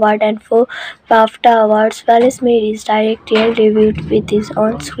Globe Award and 4 BAFTA Awards. Wallace made his directorial debut with his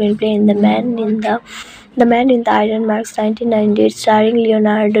own screenplay in The Man in the Iron Mask 1998, starring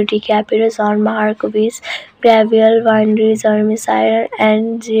Leonardo DiCaprio, John Malkovich, Gabriel Byrne, Jeremy Sirer,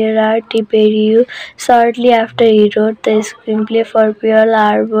 and Gerard Depardieu. Shortly after, he wrote the screenplay for Pearl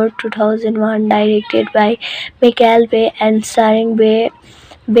Harbor 2001, directed by Michael Bay and starring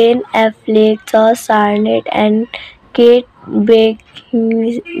Ben Affleck, Josh Hartnett, and Kate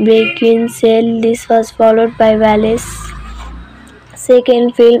Beckinsale. This was followed by Wallace's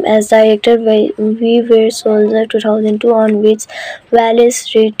second film as director, We Were Soldiers 2002, on which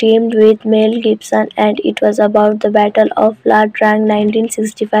Wallace re-teamed with Mel Gibson, and it was about the Battle of La Trang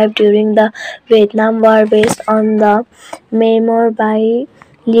 1965 during the Vietnam War, based on the memoir by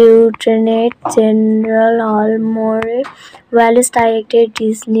Lieutenant General Hal Moore. Wallace directed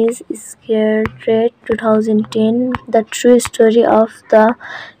Disney's Scared 2010, the true story of the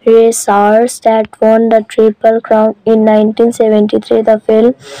racers that won the Triple Crown in 1973. The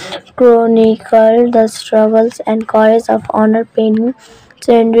film chronicled the struggles and courage of honor-pinning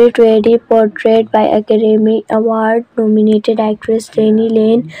Sandra Twedy, portrayed by Academy Award-nominated actress Renee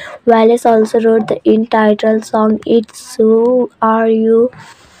Lane. Wallace also wrote the in-title song "It's Who You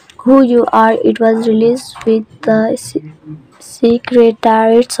Are." It was released with the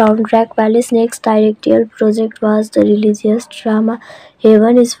Secretariat soundtrack. Wallace's next directorial project was the religious drama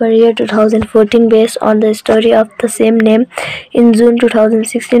Heaven is for Year 2014, based on the story of the same name. In June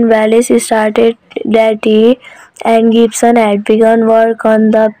 2016, Wallace started that he and Gibson had begun work on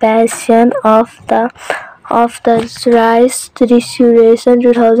The Passion of the Christ Resurrection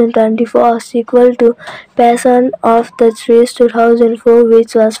 2024, a sequel to Passion of the Christ 2004,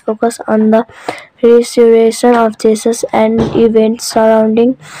 which was focused on the resurrection of Jesus and events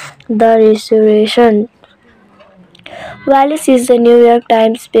surrounding the resurrection. Wallace is the New York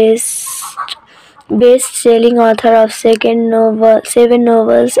Times best-selling author of seven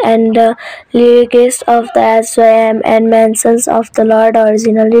novels and the lyricist of the As I Am and Mansions of the Lord,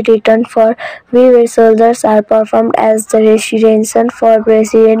 originally written for We Were Soldiers, are performed as the recitation for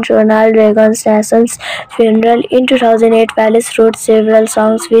President Ronald Reagan's nation's funeral. In 2008, Wallace wrote several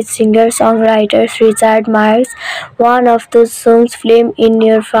songs with singer-songwriter Richard Marx. One of those songs, "Flame in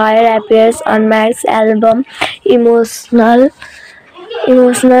Your Fire," appears on Marx's album Emotional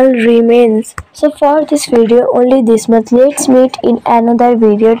Remains. So for this video only this much. Let's meet in another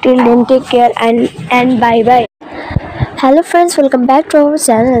video. Till then, take care and bye bye. Hello friends, welcome back to our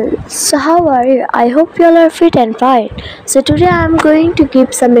channel. So how are you? I hope you all are fit and fine. So today I am going to give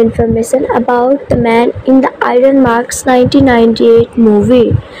some information about the man in the Iron Marks 1998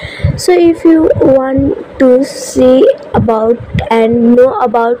 movie. So if you want to see about and know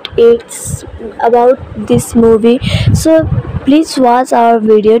about this movie, so please watch our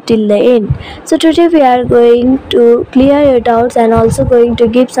video till the end. So today we are going to clear your doubts and also going to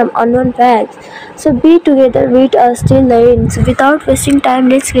give some unknown facts. So be together with us till the end. So without wasting time,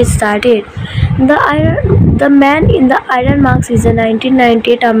 let's get started. The Man in the Iron Marks is a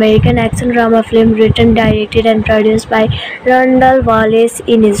 1998 American action drama film written, directed and produced by Randall Wallace.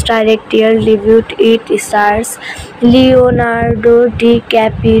 In his directorial debut, it stars Leonardo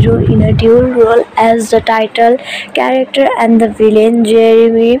DiCaprio in a dual role as the title character and the villain,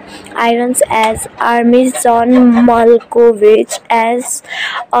 Jeremy Irons as Army, John Malkovich as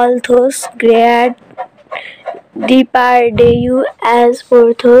Althos, Gerard Depardieu as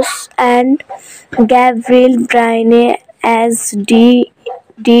Porthos, and Gabriel Byrne as D.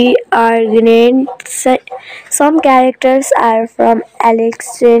 Argent. Some characters are from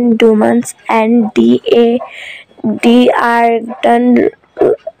Alexandre Dumas and D. Argent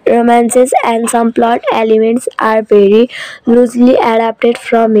romances, and some plot elements are very loosely adapted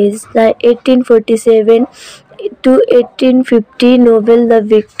from his 1847 to 1850 novel The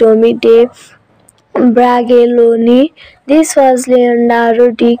Victime de Bragelonne. This was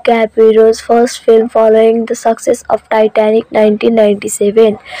Leonardo DiCaprio's first film following the success of Titanic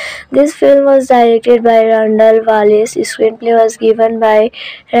 1997. This film was directed by Randall Wallace. The screenplay was given by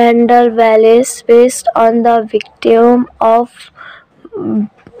Randall Wallace based on The Victim of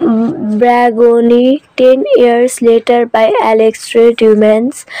Bragelonne 10 years later by Alexandre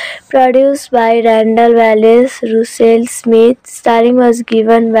Dumas. Produced by Randall Wallace, Russell Smith. Starring was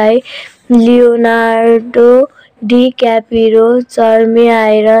given by Leonardo DiCaprio, Jeremy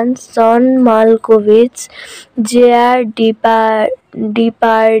Irons, John Malkovich, J.R.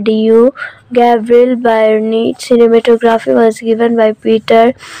 Depardieu, Gabriel Byrne. Cinematography was given by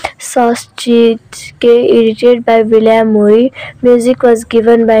Peter Soschke, edited by William Moore. Music was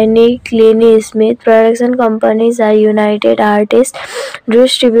given by Nick Lenny Smith. Production companies are United Artists.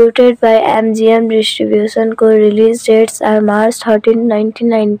 Distributed by MGM Distribution. Co-release dates are March 13,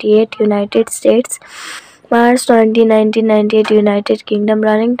 1998, United States. March 20, 1998, United Kingdom.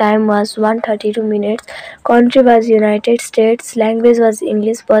 Running time was 132 minutes. Country was United States. Language was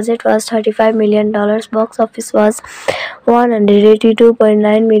English. Budget was $35 million. Box office was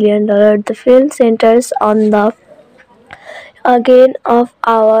 $182.9 million. The film centers on the again of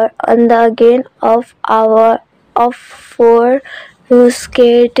our of four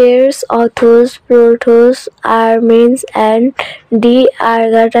musketeers, Athos, Porthos, Aramis, and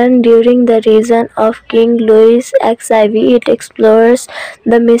D'Artagnan during the reign of King Louis XIV. It explores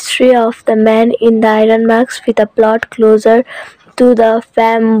the mystery of the Man in the Iron Mask with a plot closer to the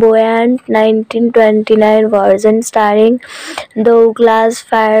flamboyant 1929 version starring Douglas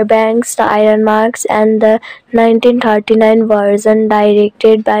Fairbanks, the Iron Marks, and the 1939 version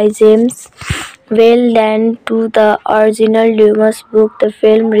directed by James Well done to the original Dumas book. The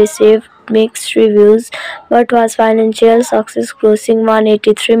film received mixed reviews but was financial success, grossing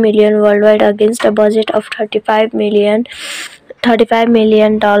 $183 million worldwide against a budget of $35 million.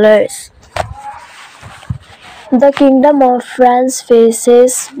 The Kingdom of France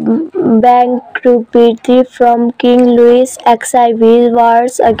faces bankruptcy from King Louis XIV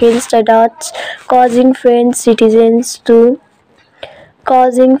wars against the Dutch, causing French citizens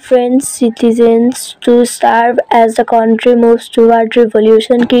to starve as the country moves toward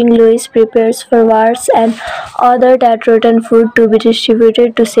revolution. King Louis prepares for wars and other threatened food to be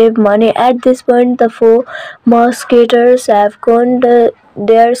distributed to save money. At this point, the four musketeers have gone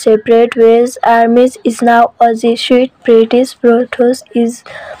their separate ways. Aramis is now a Jesuit priest. Porthos is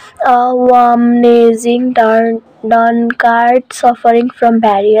a womanizer drunkard suffering from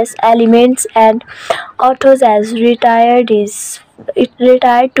various ailments, and Athos has retired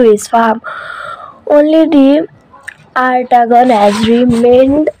to his farm. Only the Artagon has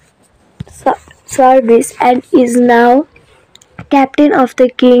remained service and is now captain of the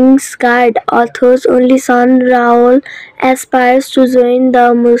King's Guard. Athos' only son Raoul aspires to join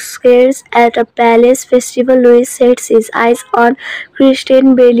the Musketeers at a palace festival. Louis sets his eyes on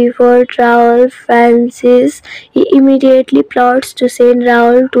Christian Belfort. Raoul fancies he immediately plots to send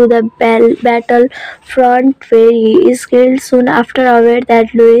Raoul to the battlefront, where he is killed soon after. Aware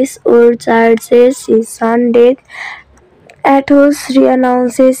that Louis would charge his son's death, Athos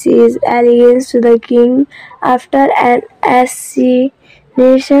renounces his allegiance to the king after an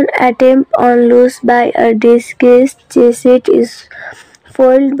assassination attempt on Louis by a disguised Jesuit is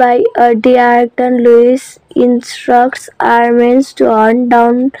foiled by a D'Artagnan. Louis instructs Aramis to hunt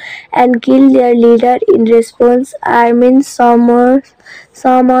down and kill their leader. In response, Aramis summons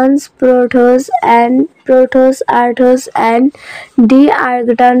Porthos, Athos, and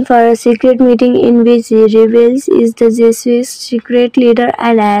D'Artagnan for a secret meeting in which he reveals is the Jesuits' secret leader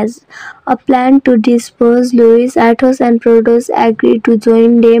and has a plan to depose Louis. Athos and Porthos agree to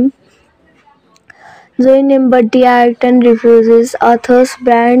join them, but D'Artagnan refuses. Athos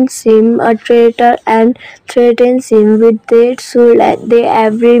brands him a traitor and threatens him with death should they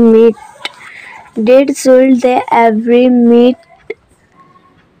ever meet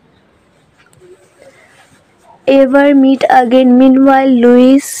again. Meanwhile,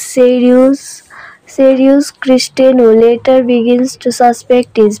 Louis Serious Christian, who later begins to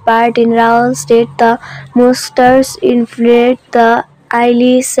suspect his part in Raoul's death, the Musketeers infiltrate the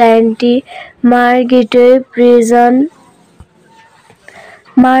Ile Sainte Marguerite prison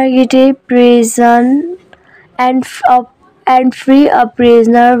and free a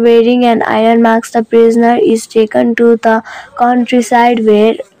prisoner wearing an iron mask. The prisoner is taken to the countryside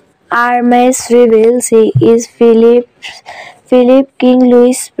where Aramis reveals he is Philip, King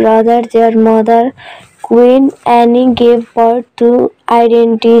Louis' brother. Their mother, Queen Anne, gave birth to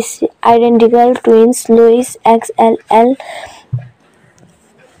identical twins, Louis XIII.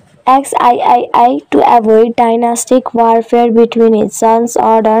 To avoid dynastic warfare between his sons,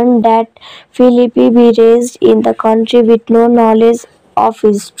 ordered that Philip be raised in the country with no knowledge of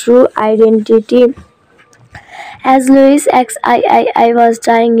his true identity. As Louis XIII was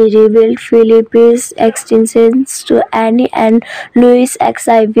dying, he revealed Philip's existence to Anne and Louis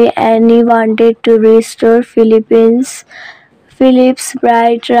XIV. Anne wanted to restore Philip's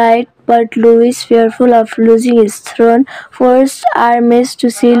birthright, but Louis, fearful of losing his throne, forced Aramis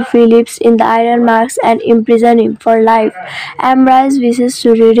to seal Philip in the iron marks and imprison him for life. Aramis wishes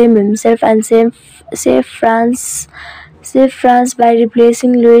to redeem himself and save France by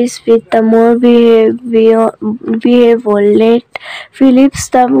replacing Louis with the more benevolent Philip.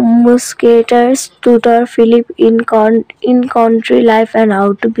 The Musketeers tutor Philip in country life and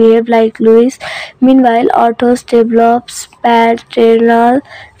how to behave like Louis. Meanwhile, Athos develops paternal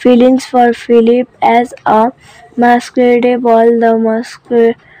feelings for Philip. As a masquerade ball,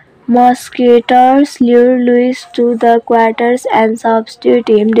 the Musketeers lure Louis to the quarters and substitute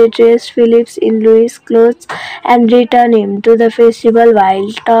him. They dress Philip in Louis' clothes and return him to the festival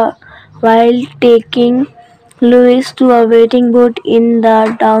while taking Louis to a waiting boat in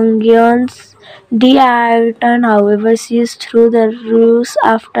the dungeons. Diarton, however, sees through the ruse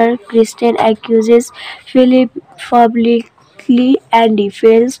after Kristen accuses Philip publicly and he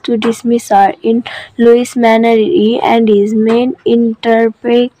fails to dismiss her. In Louis' manner, he and his men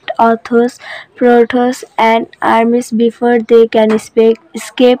interpret Athos, Porthos, and Aramis before they can escape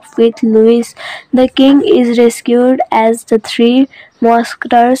with Louis. The king is rescued as the three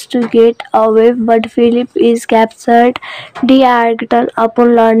musketeers to get away, but Philip is captured. D'Artagnan,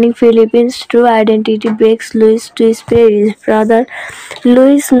 upon learning Philip's true identity, begs Louis to spare his brother.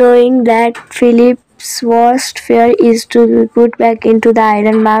 Louis, knowing that Philip's worst fear is to be put back into the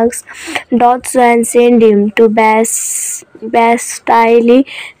iron marks, does so and send him to Bastille.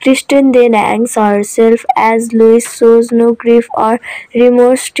 Kristen then hangs herself as Louis shows no grief or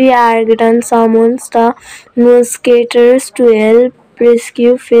remorse. D'Artagnan summons the musketeers to help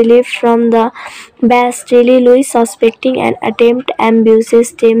rescue Philip from the Bastille. Louis, suspecting an attempt,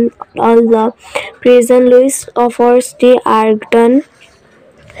 ambushes them all the prison. Louis offers D'Artagnan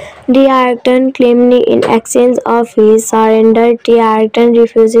claiming in exchange of his surrender. D'Artagnan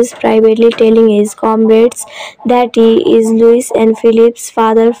refuses, privately telling his comrades that he is Louis and Philip's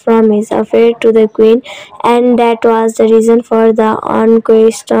father from his affair to the Queen, and that was the reason for the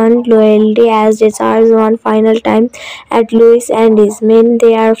unquestioned loyalty. As they charge one final time at Louis and his men,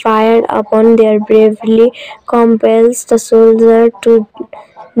 they are fired upon. Their bravery compels the soldier to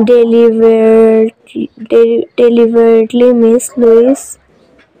deliberately miss Louis.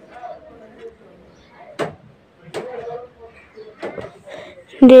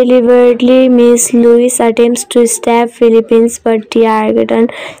 Deliberately, Miss Louis attempts to stab Philippines, but D'Artagnan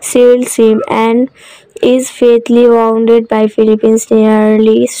shields him and is fatally wounded by Philippines,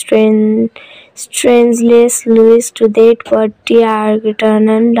 nearly strangless Louis to death, but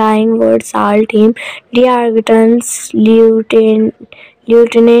D'Artagnan's dying words halt him. D'Artagnan's Lieutenant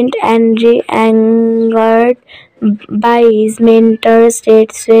Henry, angered by his mentor's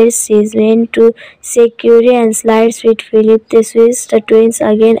death, swears his men to security and slides with Philip. They switch the twins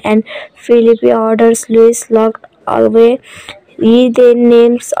again, and Philip orders Louis locked away. He then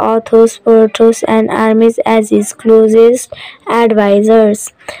names Athos, Porthos, and Aramis as his closest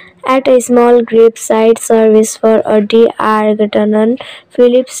advisors. At a small graveside service for a D'Artagnan,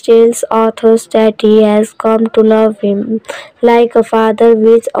 Philip tells Athos that he has come to love him like a father,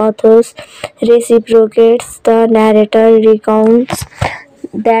 which Athos reciprocates. The narrator recounts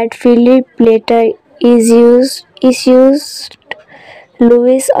that Philip later issues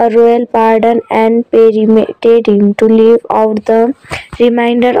Louis a royal pardon and permitted him to live out the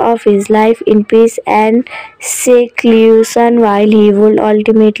remainder of his life in peace and seclusion, while he would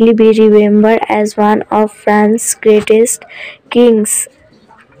ultimately be remembered as one of France's greatest kings.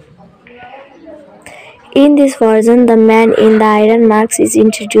 In this version, the man in the iron marks is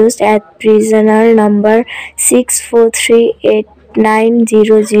introduced as prisoner number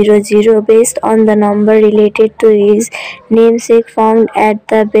 6438900, based on the number related to his namesake found at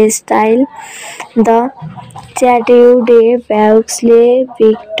the Bastille. The Chateau de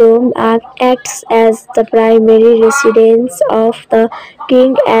Vaux-le-Vicomte acts as the primary residence of the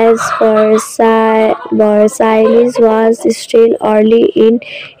king, as Versailles was still early in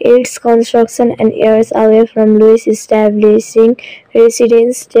its construction and years away from Louis establishing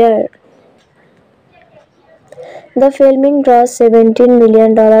residence there. The filming grossed $17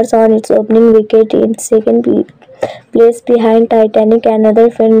 million on its opening weekend, in second place behind Titanic, another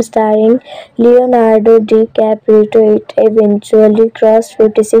film starring Leonardo DiCaprio. It eventually grossed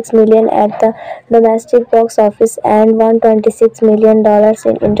 $56 million at the domestic box office and $126 million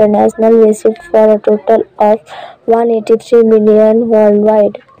in international receipts, for a total of $183 million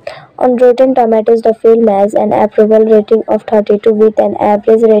worldwide. On Rotten Tomatoes, the film has an approval rating of 32 with an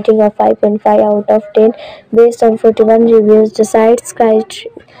average rating of 5.5 out of 10 based on 41 reviews. The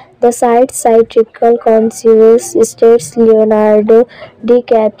site's satirical consensus states Leonardo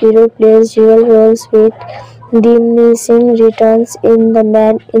DiCaprio plays dual roles with diminishing returns in The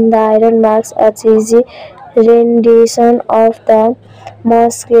Man in the Iron Marks, a cheesy rendition of the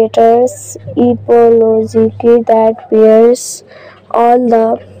Musketeers epology that bears all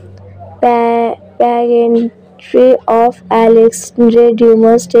the pageantry of Alexandre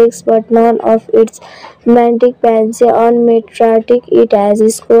Dumas' text but none of its romantic fancy. On Metacritic, it has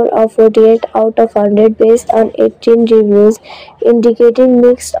a score of 48 out of 100 based on 18 reviews, indicating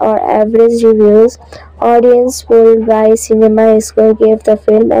mixed or average reviews. Audience polled by Cinema Score gave the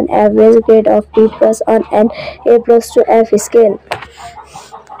film an average grade of B+ on an A+ to F scale.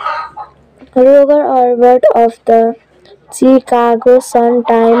 Roger Ebert of the Chicago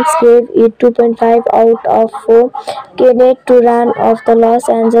Sun-Times gave it 2.5 out of 4. Kenneth Turan of the Los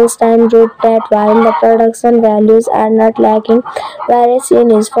Angeles Times wrote that while the production values are not lacking, Varese in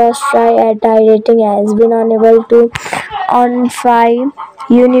his first try at directing has been unable to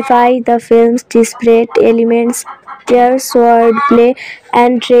unify the film's disparate elements, their swordplay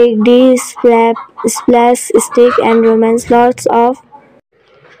and tragedy, splash stick and romance.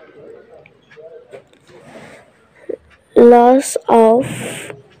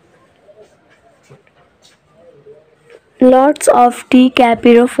 Lots of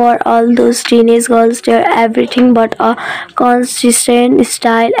DiCaprio for all those teenage girls there. Everything but a consistent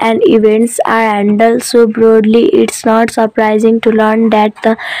style and events are handled so broadly it's not surprising to learn that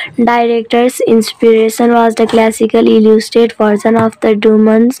the director's inspiration was the classical illustrated version of the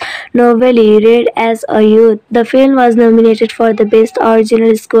Dumas novel he read as a youth. The film was nominated for the Best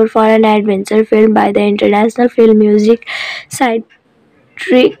Original Score for an Adventure Film by the International Film Music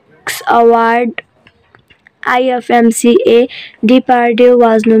Critics Award IFMCA. Depardieu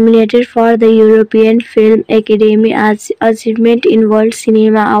was nominated for the European Film Academy Achievement in World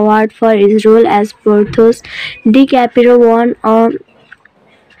Cinema Award for his role as Porthos. DiCaprio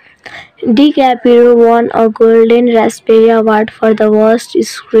won a Golden Raspberry Award for the Worst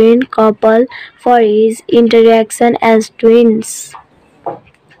Screen Couple for his interaction as twins.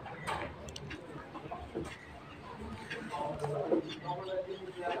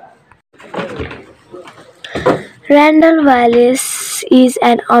 Randall Wallace is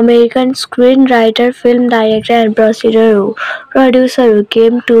an American screenwriter, film director, and producer who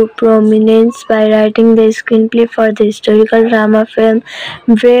came to prominence by writing the screenplay for the historical drama film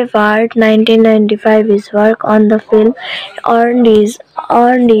Braveheart 1995. His work on the film earned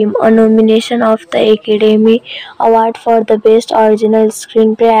him a nomination of the Academy Award for the Best Original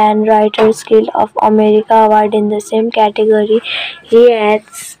Screenplay and Writers Guild of America Award in the same category. He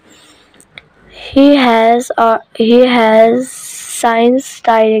has he has since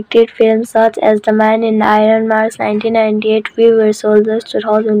directed films such as The Man in Iron Mask 1998, We Were Soldiers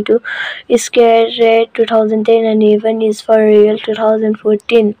 2002, Scared 2010, and Even Is for Real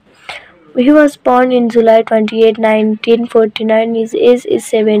 2014. He was born in July 28, 1949. His age is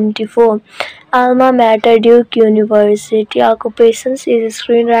 74. Alma Mater Duke University. Occupations is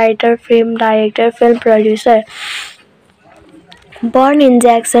screenwriter, film director, film producer. Born in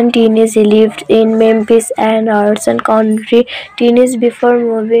Jackson, Tennessee, he lived in Memphis and Harrison County, Tennessee before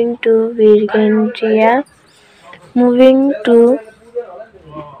moving to Virginia.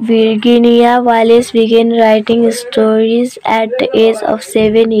 Wallace began writing stories at the age of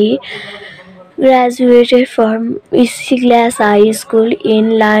 7. He graduated from Isinglass High School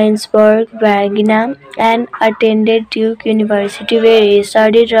in Lynchburg, Virginia, and attended Duke University, where he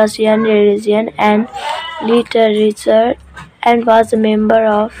studied Russian religion and literature and was a member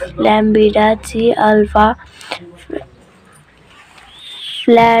of Lambda Chi Alpha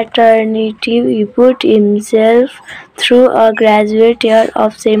fraternity. He put himself through a graduate year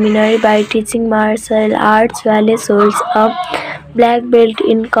of seminary by teaching martial arts. Wallace holds a black belt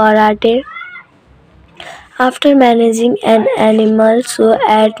in karate. After managing an animal show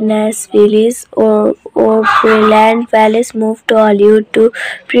at Nashville's Opryland, Wallace moved to Hollywood to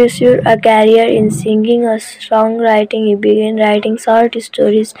pursue a career in singing and songwriting. He began writing short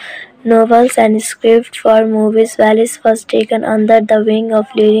stories, novels, and scripts for movies. Wallace was taken under the wing of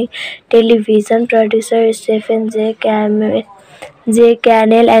leading television producer Stephen J.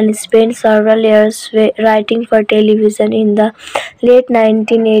 Cannell and spent several years writing for television. In the late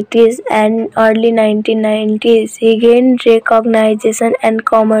 1980s and early 1990s, he gained recognition and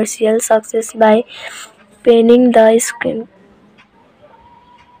commercial success by penning the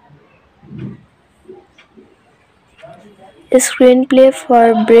screenplay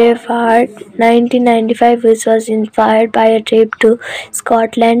for Braveheart 1995, which was inspired by a trip to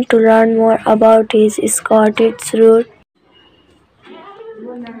Scotland to learn more about his Scottish roots.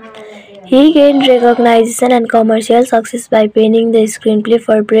 He gained recognition and commercial success by penning the screenplay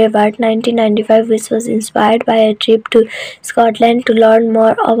for Braveheart 1995, which was inspired by a trip to Scotland to learn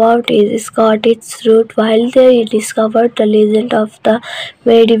more about his Scottish roots. While there he discovered the legend of the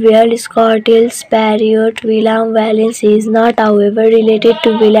medieval Scottish period William Wallace. He is not, however, related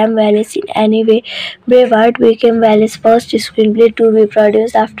to William Wallace in any way. Braveheart became Wallace's first screenplay to be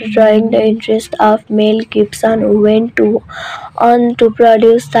produced after drawing the interest of Mel Gibson, who went on to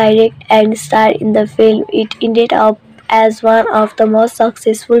produce, direct, and star in the film. It ended up as one of the most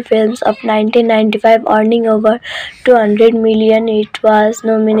successful films of 1995, earning over $200 million. It was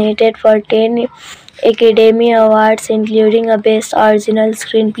nominated for 10 Academy Awards, including a Best Original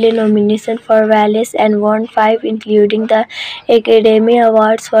Screenplay nomination for Wallace, and won 5, including the Academy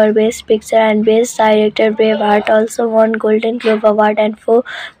Awards for Best Picture and Best Director. Braveheart also won Golden Globe Award and 4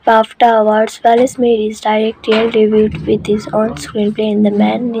 BAFTA Awards. Wallace made his directorial debut with his own screenplay in The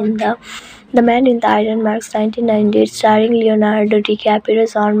Man in the Iron Mask 1998, starring Leonardo DiCaprio,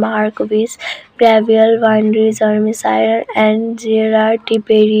 John Malkovich, Gabriel Byrne, Jeremy Sirer, and Gerard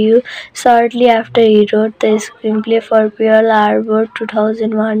Depardieu. Shortly after, he wrote the screenplay for Pearl Harbor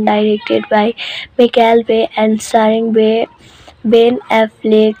 2001, directed by Michael Bay and starring Ben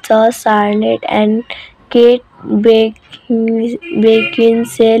Affleck, Josh Hartnett, and Kate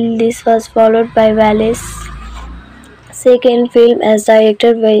Beckinsale. This was followed by Wallace's second film as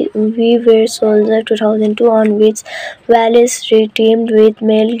director, We Were Soldiers 2002, on which Wallace teamed with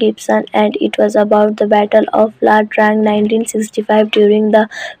Mel Gibson, and it was about the Battle of La Grande 1965 during the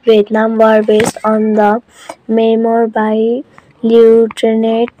Vietnam War, based on the memoir by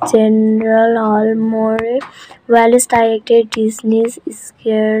Lieutenant General Hal Moore. Wallace directed Disney's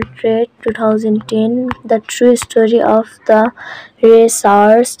Scared 2010, the true story of the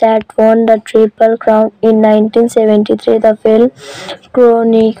racers that won the Triple Crown in 1973. The film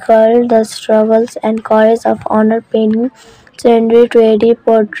chronicled the struggles and courage of honor-pinning Sandra Twedy,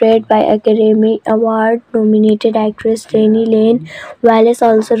 portrayed by Academy Award-nominated actress Jenny Lane. Wallace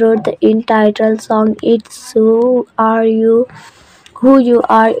also wrote the in-title song "It's Who You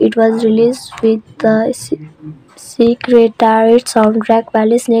Are." It was released with the Secretariat soundtrack.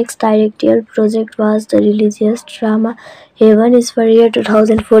 Wallace's next directorial project was the religious drama Heaven is for Year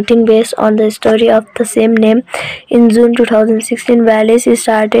 2014, based on the story of the same name. In June 2016, Wallace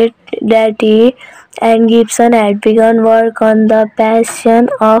started that he and Gibson had begun work on The Passion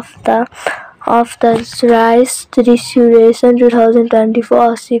of the Christ Resurrection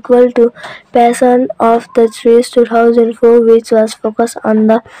 2024, a sequel to Passion of the Christ 2004, which was focused on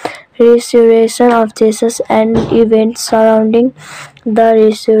the resurrection of Jesus and events surrounding the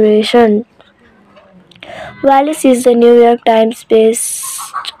resurrection. Wallace is the New York Times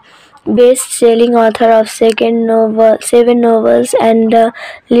best-selling author of seven novels and the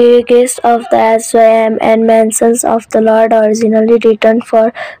lyricist of the As I Am and Mansions of the Lord, originally written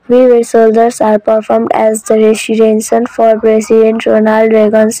for We Were Soldiers, are performed as the recitation for President Ronald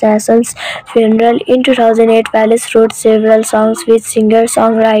Reagan's nation's funeral. In 2008, Wallace wrote several songs with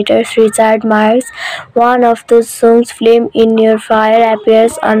singer-songwriter Richard Marx. One of those songs, "Flame in Your Fire,"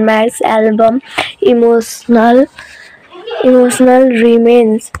 appears on Marx's album Emotional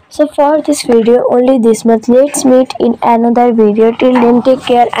Remains. So for this video only this much. Let's meet in another video. Till then, take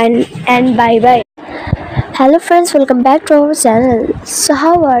care and bye bye. Hello friends, welcome back to our channel. So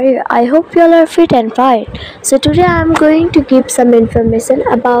how are you? I hope you all are fit and fine. So today I am going to give some information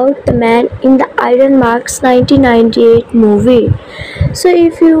about The Man in the Iron Mask 1998 movie. So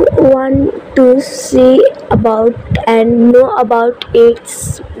if you want to see about and know about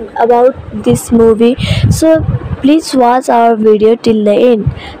this movie, so please watch our video till the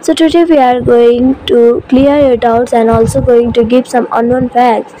end. So today we are going to clear your doubts and also going to give some unknown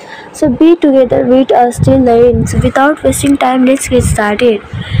facts. So be together with us till the end. So without wasting time, let's get started.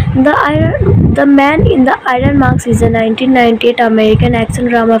 The Man in the Iron Mask is a 1998 American action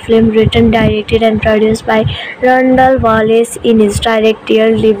drama film written, directed, and produced by Randall Wallace. In his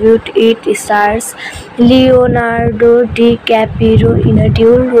directorial debut, it stars Leonardo DiCaprio in a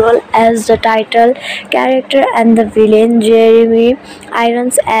dual role as the title character and the villain, Jeremy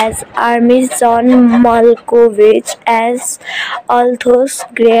Irons as Army, John Malkovich as Althos,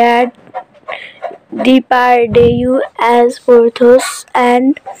 Gerard Depardieu as Porthos,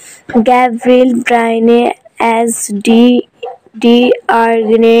 and Gabriel Byrne as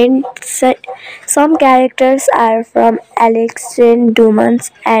D'Artagnan. Some characters are from Alexandre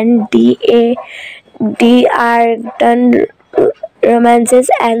Dumas and D'Artagnan romances,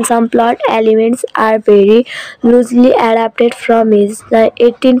 and some plot elements are very loosely adapted from his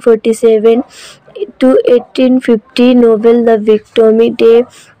 1847 to 1850 novel The Victime de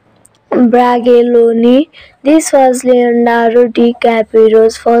Bragelonne. This was Leonardo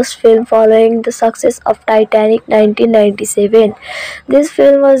DiCaprio's first film following the success of Titanic 1997. This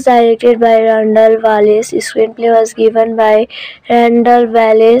film was directed by Randall Wallace. Screenplay was given by Randall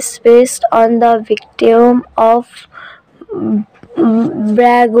Wallace based on The Victim of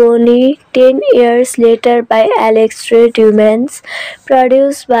Bragelonne 10 years later by Alexandre Dumas.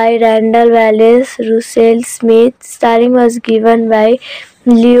 Produced by Randall Wallace, Russell Smith. Starring was given by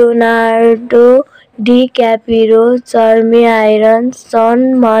Leonardo DiCaprio, Jeremy Irons, John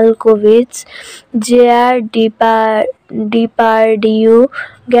Malkovich, Depardieu,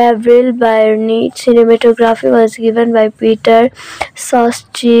 Gabriel Byrne. Cinematography was given by Peter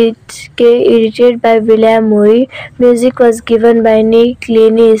Soschke, edited by William Murray. Music was given by Nick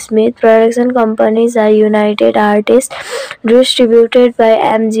Lenny Smith. Production companies are United Artists. Distributed by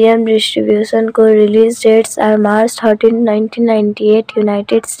MGM Distribution. Co-release dates are March 13, 1998,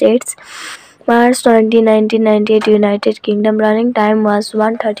 United States. March 20, 1998, United Kingdom. Running time was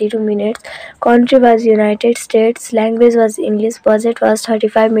 132 minutes. Country was United States. Language was English. Budget was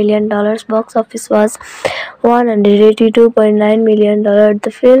 $35 million. Box office was $182.9 million.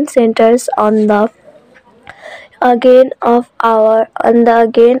 The film centers on the again of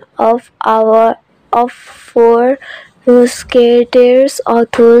four musketeers,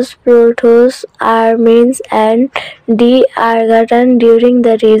 Athos, Porthos, Aramis, and D'Artagnan during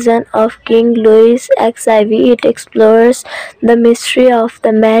the reign of King Louis XIV. It explores the mystery of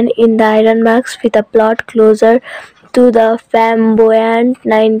the man in the iron mask with a plot closer to the flamboyant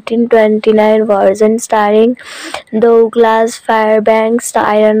 1929 version starring Douglas Fairbanks, the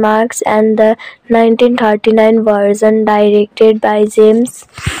Iron Marks, and the 1939 version directed by James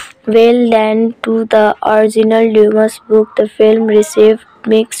Well done to the original Dumas book. The film received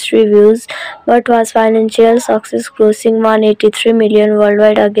mixed reviews but was financial success, grossing $183 million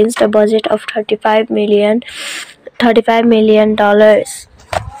worldwide against a budget of $35 million.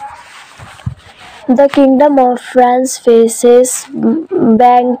 The Kingdom of France faces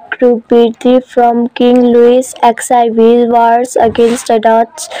bankruptcy from King Louis XIV's wars against the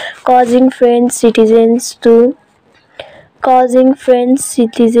Dutch, causing French citizens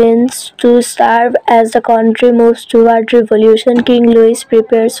to starve. As the country moves toward revolution, King Louis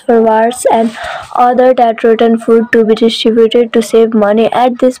prepares for wars and other threatened food to be distributed to save money.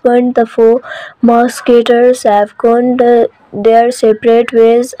 At this point, the four musketeers have gone their separate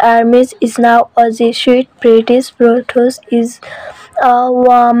ways. Aramis is now a Jesuit priest. Porthos is a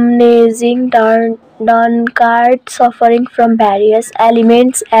womanizer drunkard suffering from various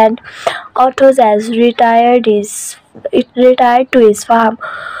ailments, and Athos has retired to his farm.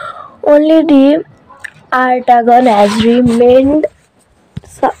 Only the Artagon has remained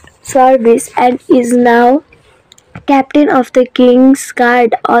service and is now captain of the King's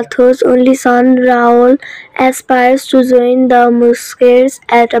Guard. Athos' only son Raoul aspires to join the Musketeers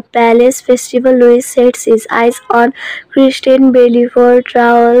at a palace festival. Louis sets his eyes on Christian Belfort.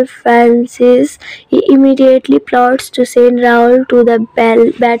 Raoul fancies he immediately plots to send Raoul to the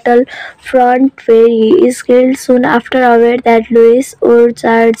battlefront, where he is killed soon after. Aware that Louis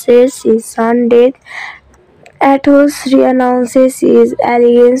charges his son's death, Athos renounces his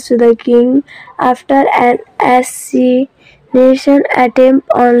allegiance to the king after an assassination attempt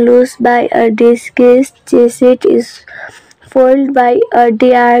on Louis by a disguised Jesuit is foiled by a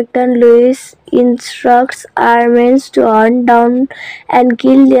D'Artagnan. Louis instructs Aramis to hunt down and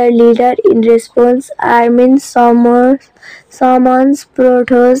kill their leader. In response, Aramis summons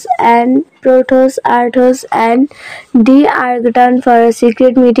Porthos, Athos, and D'Artagnan for a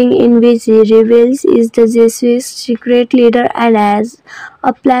secret meeting in which he reveals he is the Jesuit's secret leader and has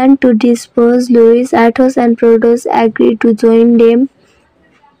a plan to depose Louis. Athos and Porthos agree to join him,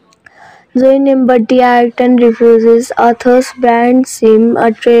 but D'Artagnan refuses. Athos brands him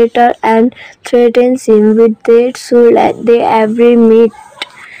a traitor and threatens him with death should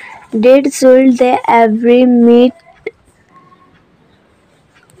they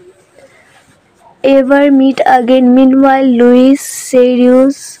ever meet again. Meanwhile, Louis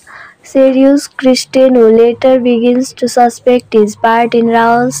Serious Christian, who later begins to suspect his part in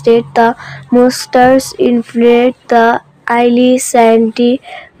Raoul's death, the Musketeers infiltrate the Ile Sainte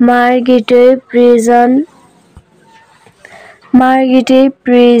Marguerite prison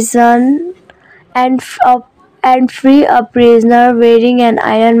and free a prisoner wearing an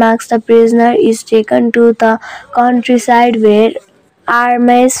iron mask. The prisoner is taken to the countryside where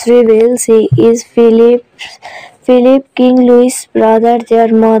Aramis reveals he is Philip, King Louis' brother.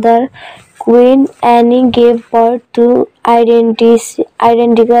 Their mother, Queen Anne, gave birth to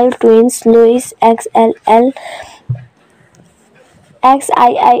identical twins, Louis XIII.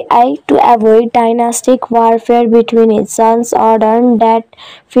 To avoid dynastic warfare between his sons, ordered that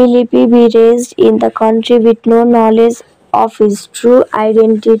Philip be raised in the country with no knowledge of his true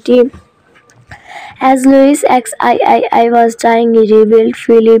identity. As Louis XIII was dying, he revealed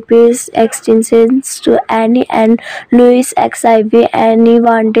Philip's existence to Anne and Louis XIV. Anne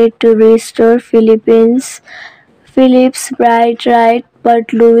wanted to restore Philip's Philip's bride right,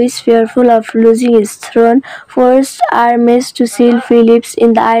 but Louis, fearful of losing his throne, forced Aramis to seal Philip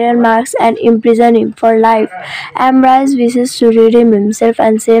in the iron marks and imprison him for life. Ambroise wishes to redeem himself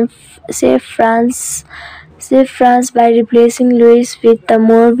and save France by replacing Louis with the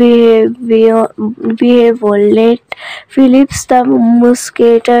more benevolent Philips the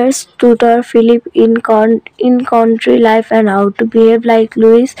Musketeers tutor Philip in country life and how to behave like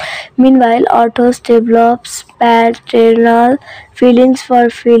Louis. Meanwhile, Athos develops paternal feelings for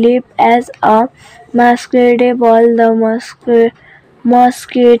Philip as a masquerade ball. The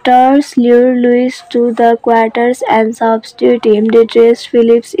Musketeers lure Louis to the quarters and substitute him. They dress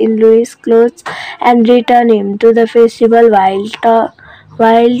Philip in Louis' clothes and return him to the festival while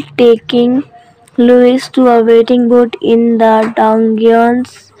taking Louis to a waiting boat in the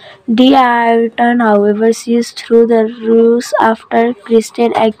dungeons. D'Artagnan, however, sees through the ruse after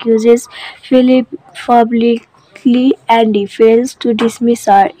Christian accuses Philip publicly and he fails to dismiss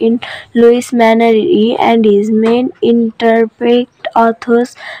her. In Louis' manner, he and his men interpret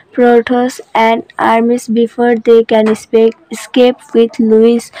Athos, Porthos, and Aramis before they can escape with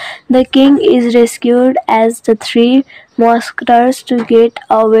Louis. The king is rescued as the three musketeers to get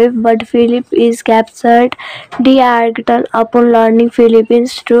away, but Philip is captured. D'Artagnan, upon learning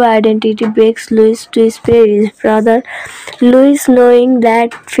Philip's true identity, begs Louis to spare his brother. Louis, knowing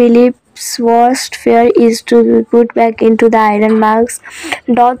that Philip's worst fear is to be put back into the iron marks,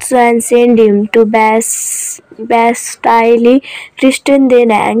 doth so and send him to Bastille. Christian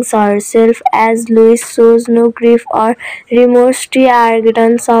then hangs herself as Louis shows no grief or remorse.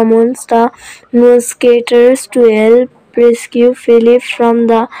 D'Artagnan summons the musketeers to help rescue Philip from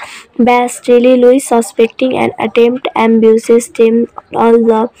the Bastille. Louis, suspecting an attempt, ambushes them all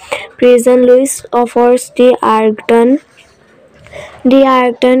the prison. Louis offers D'Artagnan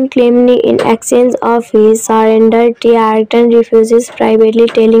claiming in exchange of his surrender. D'Artagnan refuses, privately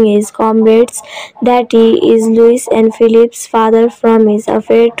telling his comrades that he is Louis and Philip's father from his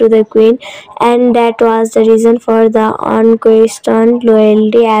affair to the Queen, and that was the reason for the unquestioned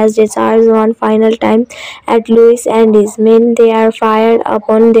loyalty. As they charge one final time at Louis and his men, they are fired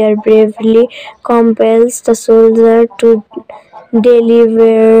upon. Their bravery compels the soldier to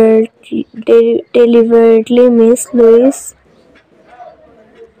deliberately miss Louis.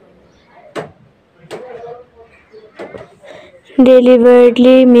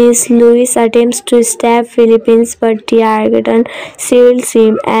 Deliberately, Miss Louis attempts to stab Philippines, but D'Artagnan shields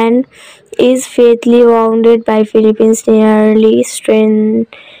him and is fatally wounded by Philippines, nearly strangeless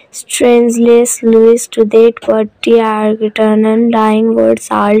Louis to death, but D'Artagnan's dying words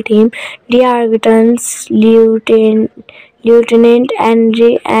halt him. D'Artagnan's lieutenant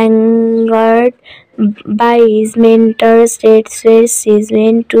Henry, angered by his mentor's death, swears his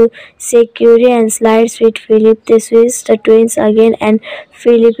men to security and slides with Philip. They switch the twins again and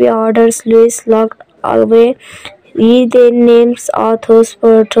Philip orders Louis locked away. He then names Athos,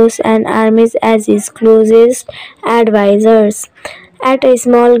 Porthos, and Aramis as his closest advisors. At a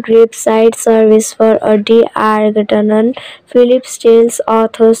small graveside service for a D'Artagnan, Philip tells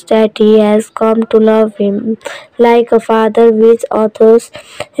Athos that he has come to love him like a father, which Athos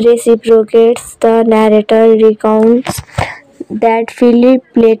reciprocates. The narrator recounts that Philip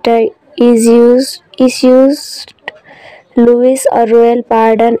later issues Louis a royal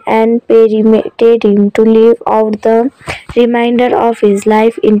pardon and permitted him to live out the remainder of his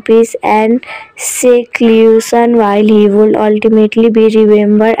life in peace and seclusion, while he would ultimately be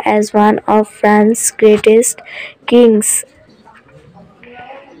remembered as one of France's greatest kings.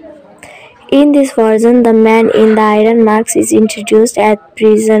 In this version, the man in the iron marks is introduced as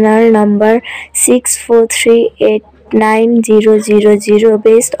prisoner number 6438900,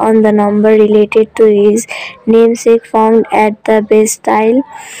 based on the number related to his namesake found at the Bastille.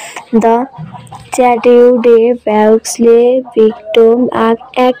 The Chateau de Vauxley Victom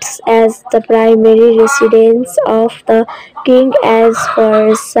acts as the primary residence of the king, as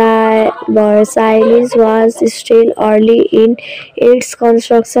Versailles was still early in its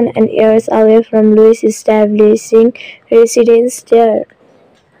construction and years away from Louis establishing residence there.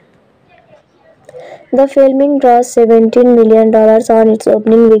 The filming grossed $17 million on its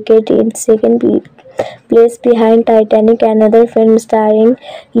opening weekend, in second place behind Titanic, another film starring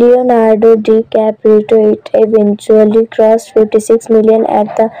Leonardo DiCaprio. It eventually grossed $56 million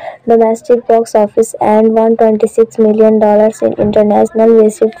at the domestic box office and $126 million in international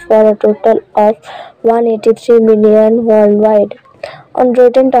receipts, for a total of $183 million worldwide. On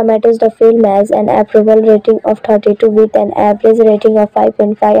Rotten Tomatoes, the film has an approval rating of 32 with an average rating of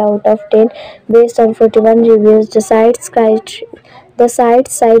 5.5 out of 10 based on 41 reviews. The The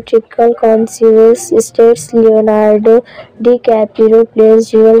site's satirical consensus states Leonardo DiCaprio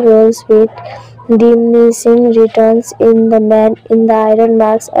plays dual roles with diminishing returns in The Man in the Iron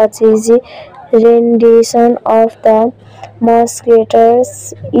Mask, a cheesy rendition of the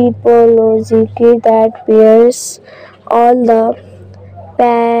Musketeers apology that bears all the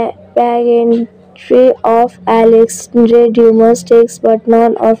pageantry of Alexandre Dumas' text but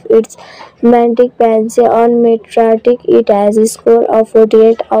none of its romantic fancy. On Metacritic, it has a score of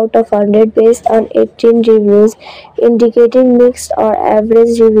 48 out of 100 based on 18 reviews, indicating mixed or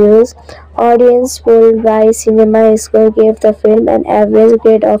average reviews. Audience polled by CinemaScore gave the film an average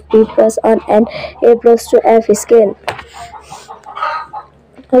grade of B+ on an A+ to F scale.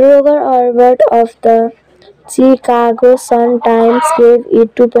 Roger Ebert of the Chicago Sun-Times gave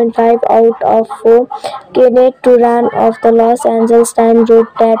it 2.5 out of 4. Kenneth Turan of the Los Angeles Times wrote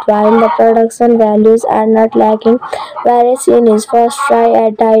that while the production values are not lacking, Wallace in his first try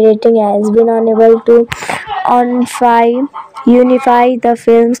at directing has been unable to unify the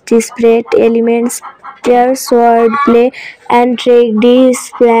film's disparate elements. There's swordplay and tragedy,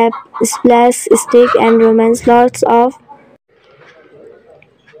 slapstick and romance, lots of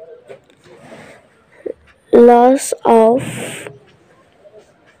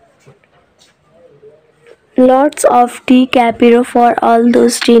DiCaprio for all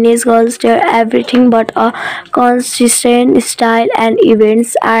those teenage girls. They're everything but a consistent style, and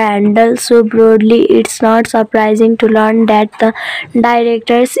events are handled so broadly. It's not surprising to learn that the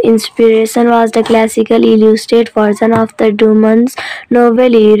director's inspiration was the classical illustrated version of the Dumas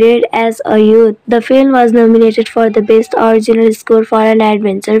novel he read as a youth. The film was nominated for the Best Original Score for an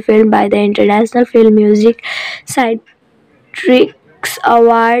Adventure Film by the International Film Music Critics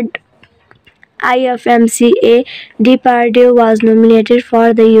Award IFMCA. Depardieu was nominated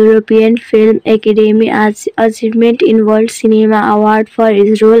for the European Film Academy Achievement in World Cinema Award for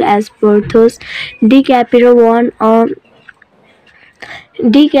his role as Porthos. DiCaprio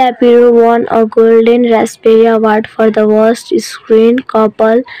won a Golden Raspberry Award for the Worst Screen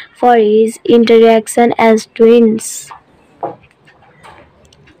Couple for his interaction as twins.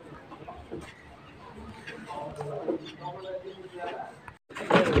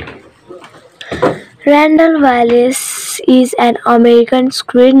 Randall Wallace is an American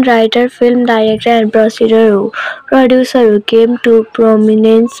screenwriter, film director, and producer who came to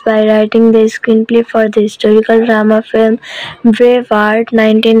prominence by writing the screenplay for the historical drama film Braveheart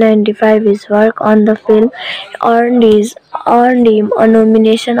 1995. His work on the film earned him a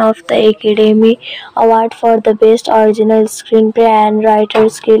nomination of the Academy Award for the Best Original Screenplay and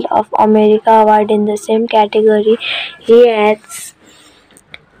Writers Guild of America Award in the same category. He has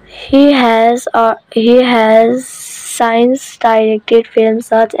since directed films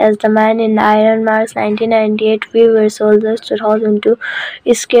such as The Man in Iron Mask 1998, We Were Soldiers 2002,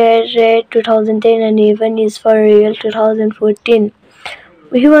 Scared 2010, and Even Is for Real 2014.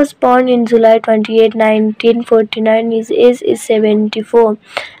 He was born in July 28, 1949. His age is 74.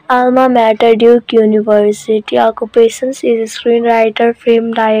 Alma mater Duke University. Occupations is screenwriter,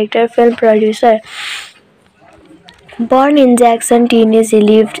 film director, film producer. Born in Jackson, Tennessee, he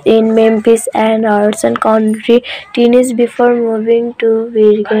lived in Memphis and Harrison County, Tennessee before moving to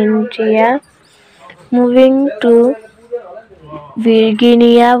Virginia.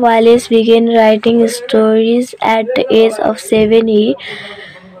 Wallace began writing stories at the age of 7. He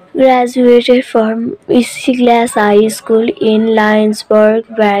graduated from Isinglass High School in Lynchburg,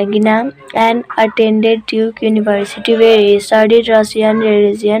 Virginia, and attended Duke University, where he studied Russian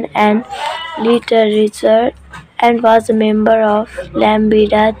religion and literature and was a member of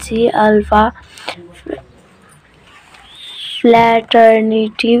Lambda Chi Alpha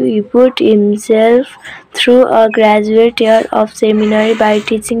fraternity. He put himself through a graduate year of seminary by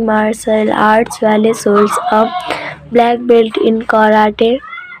teaching martial arts. Wallace holds a black belt in karate.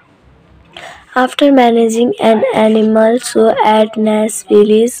 After managing an animal show at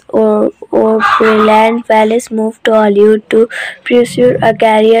Nashville's Opryland, Wallace moved to Hollywood to pursue a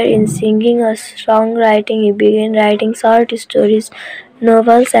career in singing and songwriting. He began writing short stories,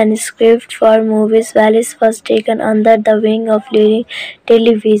 novels, and scripts for movies. Wallace was taken under the wing of leading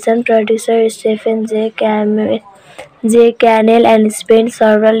television producer Stephen Cannell and spent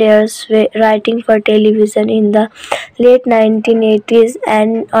several years writing for television. In the late 1980s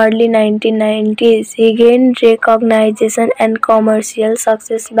and early 1990s, he gained recognition and commercial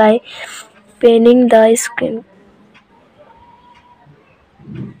success by penning the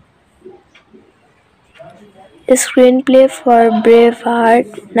screenplay for Braveheart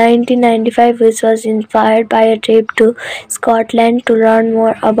 1995, which was inspired by a trip to Scotland. To learn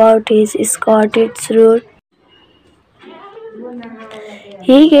more about his Scottish roots,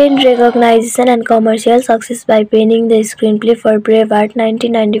 He gained recognition and commercial success by penning the screenplay for Braveheart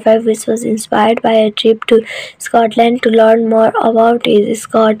 1995, which was inspired by a trip to Scotland to learn more about his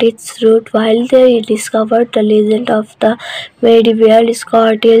Scottish root. While there he discovered the legend of the medieval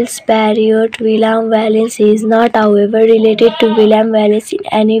Scottish patriot William Wallace. He is not, however, related to William Wallace in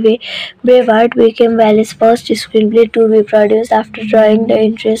any way. Braveheart became Wallace's first screenplay to be produced after drawing the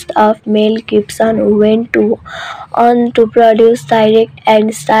interest of Mel Gibson, who went on to produce, direct,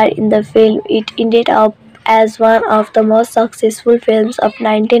 and star in the film. It ended up as one of the most successful films of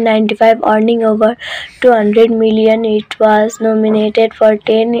 1995, earning over 200 million. It was nominated for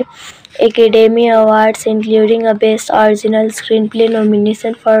 10 Academy Awards, including a Best Original Screenplay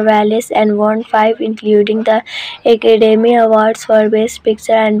nomination for Wallace, and won 5, including the Academy Awards for Best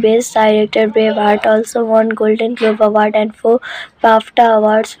Picture and Best Director. Braveheart also won Golden Globe Award and 4 BAFTA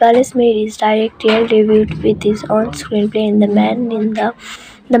Awards. Wallace made his directorial debut with his own screenplay in The Man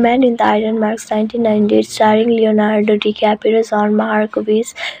in the Iron Mask 1998, starring Leonardo DiCaprio, John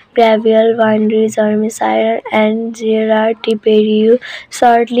Malkovich, Gabriel Byrne, Jeremy Sirer, and Gerard Depardieu.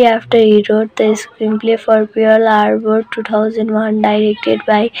 Shortly after, he wrote the screenplay for Pearl Harbor 2001, directed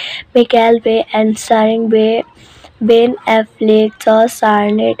by Michael Bay and starring Ben Affleck, Josh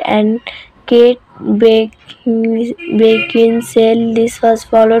Hartnett, and Kate Beckinsale. This was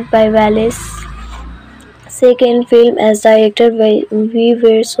followed by Wallace's second film as director, We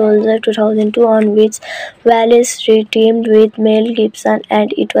Were Soldiers 2002, on which Wallace re-teamed with Mel Gibson,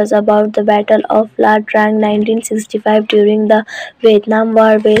 and it was about the Battle of La Trang 1965 during the Vietnam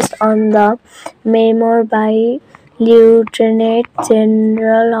War, based on the memoir by Lieutenant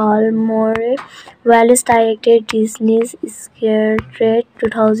General Hal Moore. Wallace directed Disney's Scared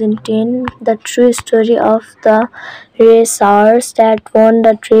 2010, the true story of the racers that won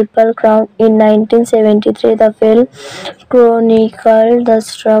the Triple Crown in 1973. The film chronicled the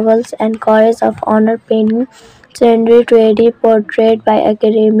struggles and courage of honor-pinning Sandra Twedy, portrayed by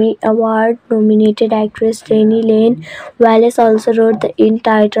Academy Award-nominated actress Renee Lane. Wallace also wrote the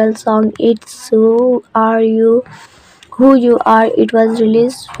in-title song "It's Who You Are." It was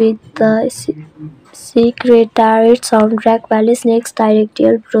released with the Secretariat soundtrack. Wallace's next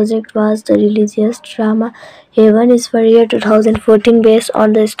directorial project was the religious drama Heaven is for Here 2014, based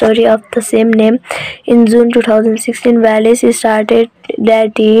on the story of the same name. In June 2016, Wallace started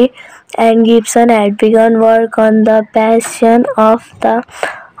that he and Gibson had begun work on The Passion of the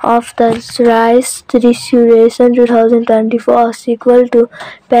Christ Resurrection 2024, a sequel to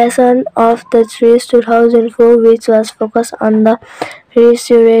Passion of the Christ 2004, which was focused on the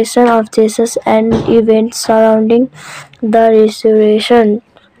resurrection of Jesus and events surrounding the resurrection.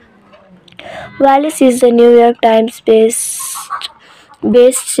 Wallace is the New York Times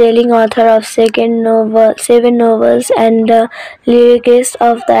best-selling author of seven novels and the lyricist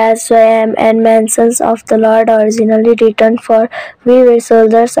of the As I Am and Mansions of the Lord. Originally written for We Were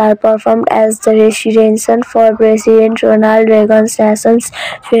Soldiers, are performed as the recitation for President Ronald Reagan's nation's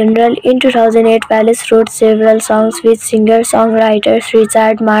funeral. In 2008, Wallace wrote several songs with singer-songwriter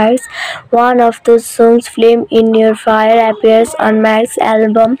Richard Marx. One of those songs, "Flame in Your Fire," appears on Marx's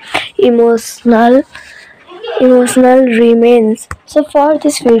album Emotional Remains. So for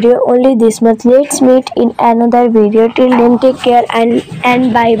this video only this much. Let's meet in another video. Till then, take care and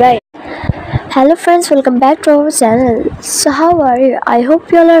bye bye. Hello friends, welcome back to our channel. So how are you? I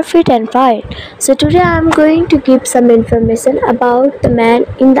hope you all are fit and fine. So today I am going to give some information about The Man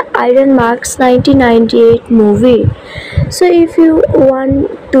in the Iron Mask 1998 movie. So if you want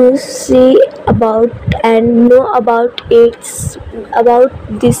to see about and know about this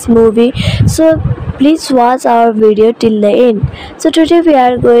movie, so please watch our video till the end. So today we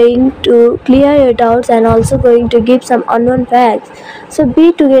are going to clear your doubts and also going to give some unknown facts. So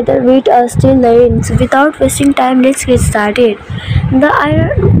be together with us till the end. So without wasting time, let's get started.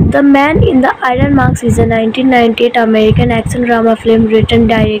 The Man in the Iron Mask is a 1998 American action drama film written,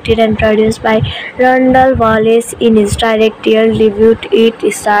 directed, and produced by Randall Wallace. In his directorial debut,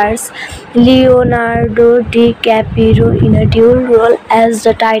 it stars Leonardo DiCaprio in a dual role as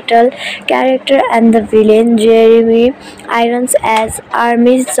the title character and the villain, Jeremy Irons as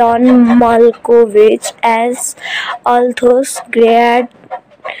Army, John Malkovich as Althos, Gerard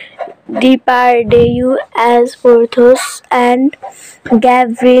Depardieu as Porthos, and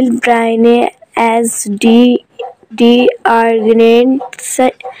Gabriel Byrne as Argent.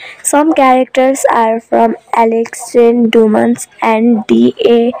 Some characters are from Alexandre Dumas and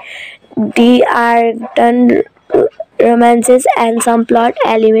D. Arden romances, and some plot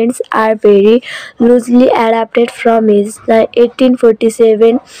elements are very loosely adapted from his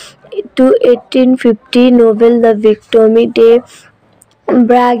 1847 to 1850 novel The Victory Day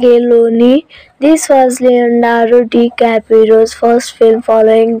Brageloni. This was Leonardo DiCaprio's first film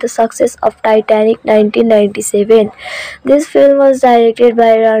following the success of Titanic 1997. This film was directed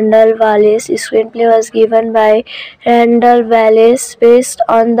by Randall Wallace. Screenplay was given by Randall Wallace based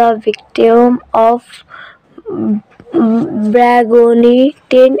on the victim of Bragoni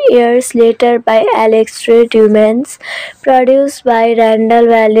 10 years later by Alex Ray Dumans, produced by Randall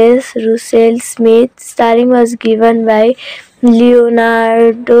Wallace, Russell Smith, starring was given by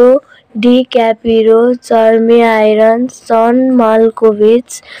Leonardo DiCaprio, Jeremy Irons, John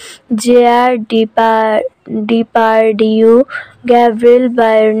Malkovich, J.R. Depardieu, Gabriel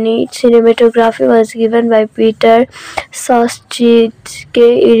Byrne. Cinematography was given by Peter Soschke,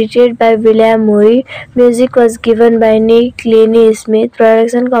 edited by William Murray. Music was given by Nick Lenny Smith.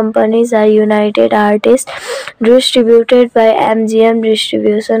 Production companies are United Artists, distributed by MGM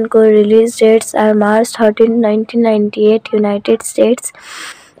Distribution. Co-release dates are March 13, 1998, United States,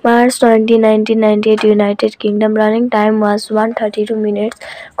 March 20, 1998, United Kingdom. Running time was 132 minutes.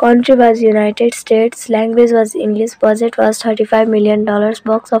 Country was United States. Language was English. Budget was $35 million.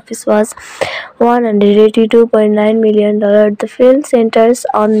 Box office was $182.9 million. The film centers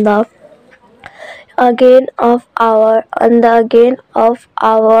on the again of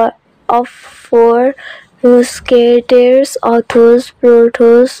four musketeers, Athos,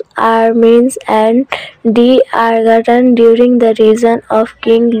 Porthos, Aramis, and D'Artagnan during the reign of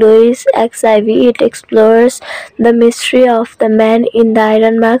King Louis XIV. It explores the mystery of the Man in the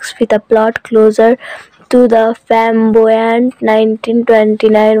Iron Mask with a plot closer to the flamboyant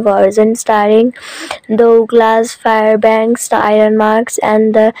 1929 version starring Douglas Fairbanks, The Iron Marks,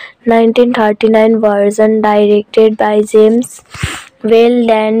 and the 1939 version directed by James Well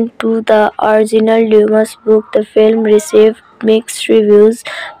done to the original Dumas book. The film received mixed reviews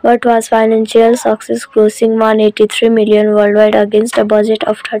but was financial success, grossing $183 million worldwide against a budget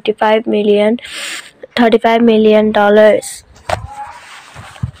of $35 million.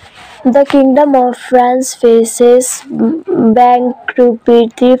 The Kingdom of France faces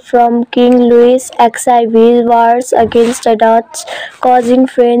bankruptcy from King Louis XIV's wars against the Dutch, causing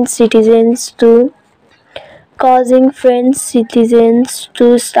French citizens to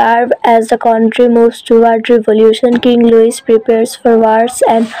starve. As the country moves toward revolution, King Louis prepares for wars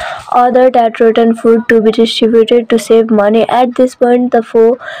and other threatened food to be distributed to save money. At this point, the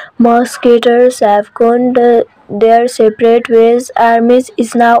four musketeers have gone their separate ways. Aramis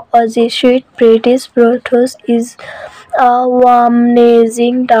is now a Jesuit priest. Porthos is a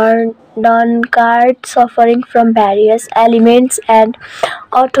womanizer drunkard suffering from various ailments, and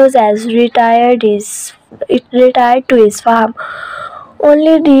Athos has retired to his farm.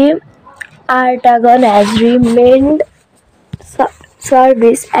 Only the Artagon has remained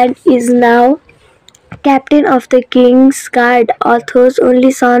service and is now captain of the King's Guard. Athos' only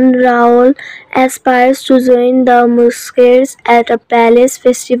son Raoul aspires to join the Musketeers at a palace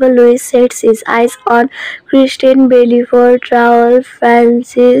festival. Louis sets his eyes on Christian Belfort, Raoul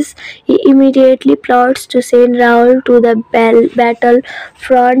Francis. He immediately plots to send Raoul to the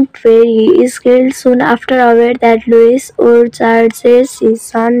battlefront, where he is killed soon after. Aware that Louis overcharges his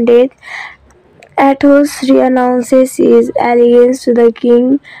son's death, Athos renounces his allegiance to the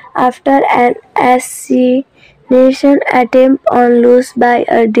king after an assassination attempt on Louis by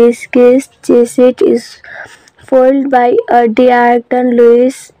a disguised Jesuit is foiled by a D'Artagnan.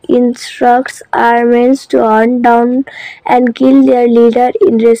 Louis instructs Aramis to hunt down and kill their leader.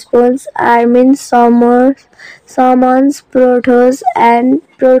 In response, Aramis summons Porthos,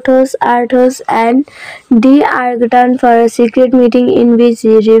 Athos, and D'Artagnan for a secret meeting in which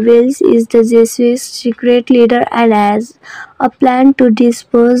he reveals is the Jesuit's secret leader and has a plan to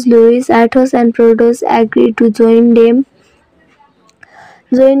depose Louis. Athos and Porthos agree to join them,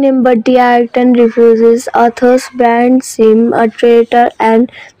 but D'Artagnan refuses. Athos brands him a traitor and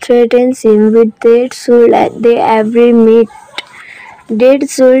threatens him with death should they ever meet.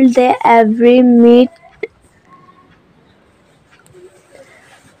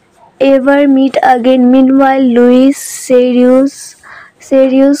 Again. Meanwhile, Louis Serious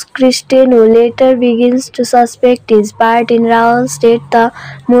Christian, who later begins to suspect his part in Raoul's death, the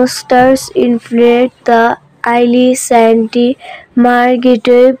Musketeers infiltrate the Ile Sainte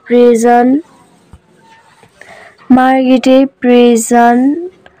Marguerite prison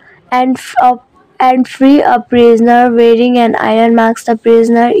and free a prisoner wearing an iron mask. The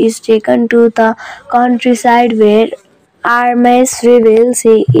prisoner is taken to the countryside, where Aramis reveals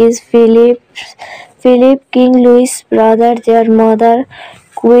he is Philip, King Louis' brother. Their mother,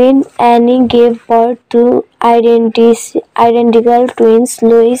 Queen Anne, gave birth to identical twins,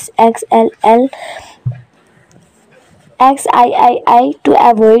 Louis XLL XIII to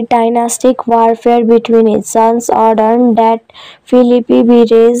avoid dynastic warfare between his sons ordered that Philip be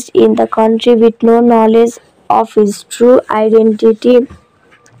raised in the country with no knowledge of his true identity.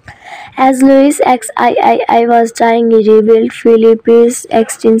 As Louis XIII was dying, he revealed Philip's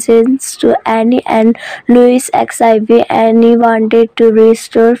existence to Anne, and Louis XIV Anne wanted to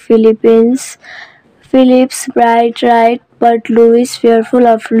restore Philip's bright right, but Louis, fearful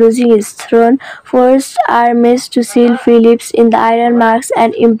of losing his throne, forced armies to seal Philip in the iron marks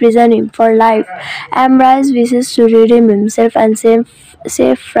and imprison him for life. Ambroise wishes to redeem himself and save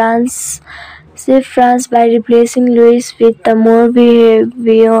France by replacing Louis with the more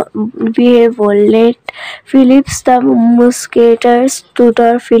benevolent Philips the Musketeers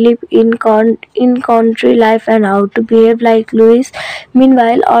tutor Philip in country life and how to behave like Louis.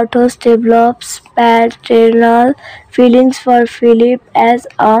 Meanwhile, Athos develops paternal feelings for Philip as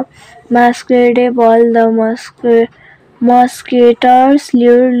a masquerade ball. The Musketeers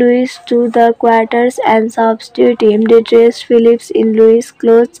lure Louis to the quarters and substitute him. They dress Philip in Louis'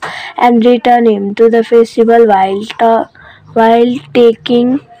 clothes and return him to the festival while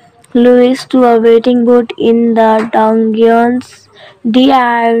taking Louis to a waiting boat in the dungeons.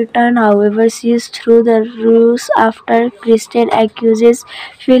 D'Artagnan, however, sees through the ruse after Christian accuses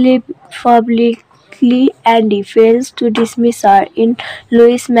Philip publicly and he fails to dismiss her. In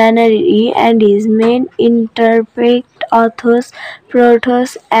Louis' manner, he and his men interpret Athos,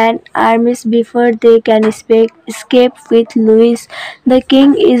 Porthos, and Aramis before they can escape with Louis. The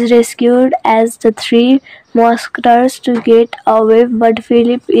king is rescued as the three Musketeers to get away, but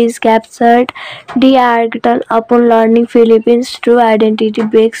Philip is captured. D'Artagnan, upon learning Philip's true identity,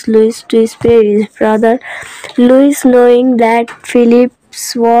 begs Louis to spare his brother. Louis, knowing that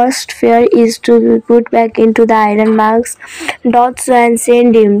Philip's worst fear is to be put back into the iron marks, does so and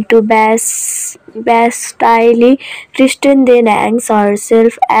send him to Bastille. Christian then hangs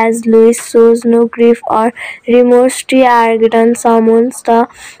herself as Louis shows no grief or remorse. D'Artagnan summons the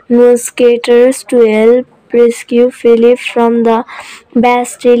Musketeers to help rescue Philip from the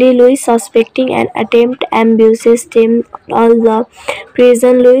Bastille. Louis, suspecting an attempt, ambushes them all the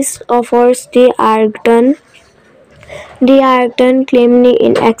prison. Louis offers D'Artagnan claiming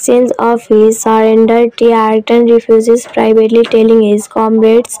in exchange of his surrender. D'Artagnan refuses, privately telling his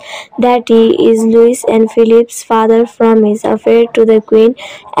comrades that he is Louis and Philip's father from his affair to the Queen,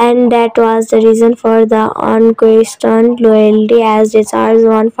 and that was the reason for the unquestioned loyalty. As they charge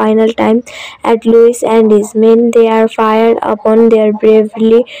one final time at Louis and his men, they are fired upon. Their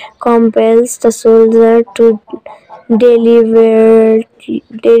bravery compels the soldier to deliberately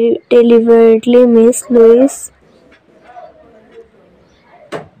miss Louis.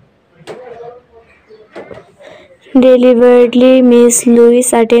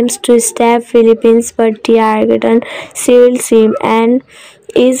 Louis attempts to stab Philippines, but D'Artagnan shields him and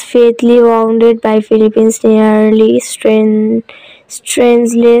is fatally wounded by Philippines, nearly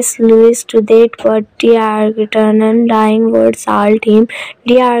strangeless Louis to death, but D'Artagnan's dying words halt him.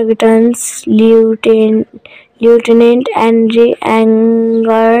 D'Artagnan's Lieutenant Henry,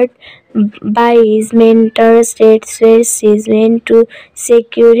 angered by his mentor's death, swears his men to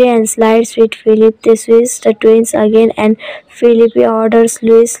security and slides with Philip. They switch the twins again and Philip orders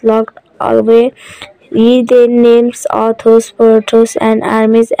Louis locked away. He then names Athos, Porthos, and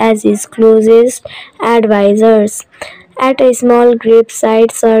Aramis as his closest advisors. At a small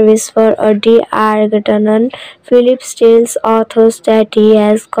graveside service for a D'Artagnan, Philip tells Athos that he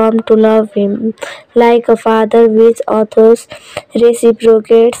has come to love him like a father, which Athos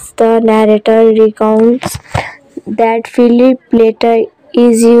reciprocates. The narrator recounts that Philip later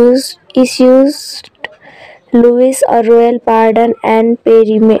issues Louis a royal pardon and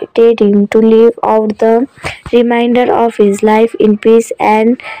permitted him to live out the remainder of his life in peace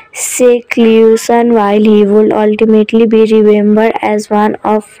and seclusion, while he would ultimately be remembered as one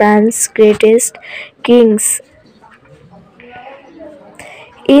of France's greatest kings.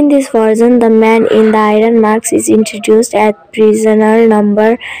 In this version, the man in the iron marks is introduced as prisoner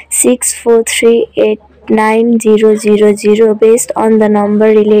number 6438900, based on the number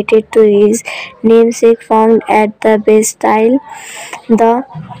related to his namesake found at the Bastille. The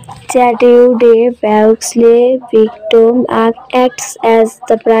Chateau de Vauxley Vicomte acts as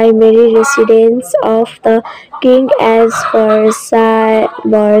the primary residence of the king, as Versailles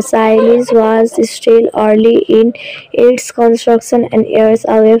was still early in its construction and years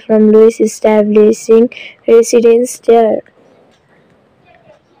away from Louis establishing residence there.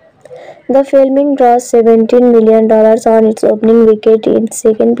 The filming grossed $17 million on its opening weekend in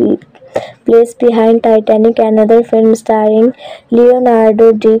second placed behind Titanic, another film starring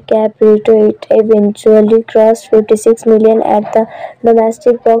Leonardo DiCaprio. It eventually grossed $56 million at the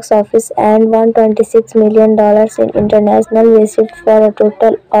domestic box office and $126 million in international receipts for a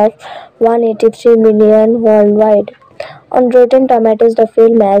total of $183 million worldwide. On Rotten Tomatoes, the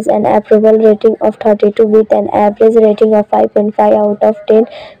film has an approval rating of 32 with an average rating of 5.5 out of 10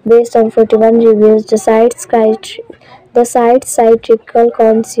 based on 41 reviews. The site's satirical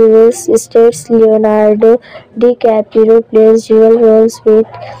concierge states Leonardo DiCaprio plays dual roles with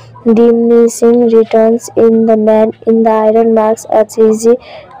diminishing returns in The Man in the Iron marks a cheesy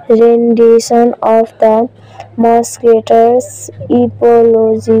rendition of the Musketeers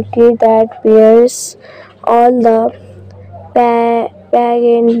epology that bears all the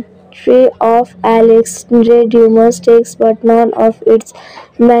pageantry of Alexandre Dumas' text but none of its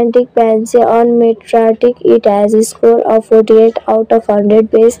romantic fancy. On Metacritic, it has a score of 48 out of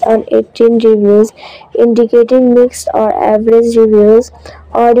 100 based on 18 reviews, indicating mixed or average reviews.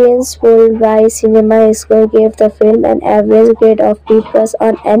 Audience polled by Cinema Score gave the film an average grade of B+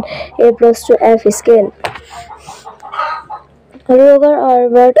 on an A+ to F scale. Roger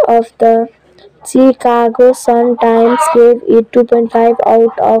Ebert of the Chicago Sun-Times gave it 2.5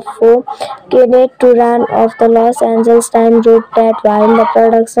 out of 4. Kenneth Turan of the Los Angeles Times wrote that while the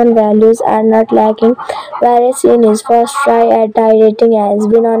production values are not lacking, Varese in his first try at directing has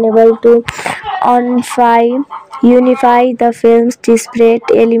been unable to unify the film's disparate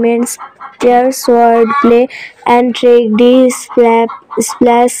elements, tears, swordplay, and tragedy,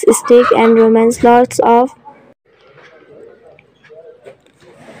 slapstick, and romance.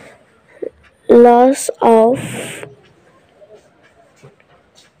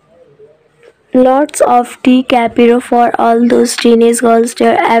 Lots of DiCaprio for all those teenage girls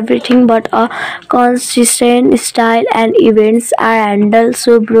there. Everything but a consistent style, and events are handled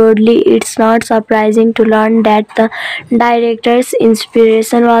so broadly it's not surprising to learn that the director's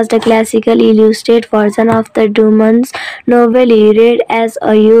inspiration was the classical illustrated version of the Dumas novel he read as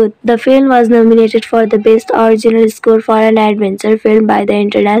a youth. The film was nominated for the Best Original Score for an adventure film by the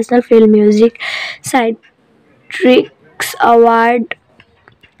International Film Music Critics Award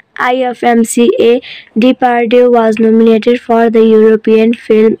IFMCA. Depardieu was nominated for the European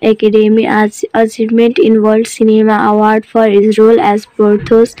Film Academy Achievement in World Cinema Award for his role as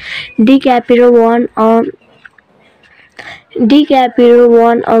Porthos. DiCaprio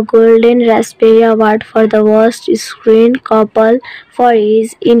won a Golden Raspberry Award for the Worst Screen Couple for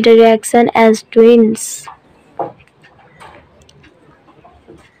his interaction as twins.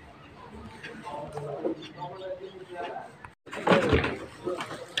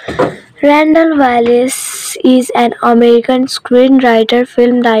 Randall Wallace is an American screenwriter,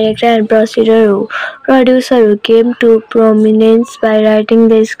 film director, and producer who came to prominence by writing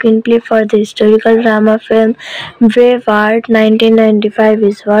the screenplay for the historical drama film Braveheart 1995.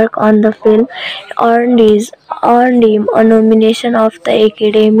 His work on the film earned him a nomination of the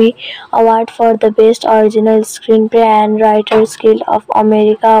Academy Award for the Best Original Screenplay and Writers Guild of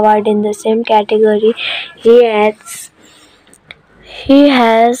America Award in the same category. He has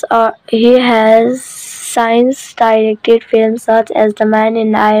since directed films such as The Man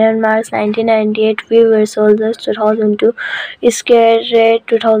in Iron Marks 1998, We Were Soldiers 2002, Scared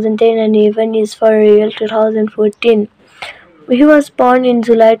 2010, and Even Is for Real 2014. He was born in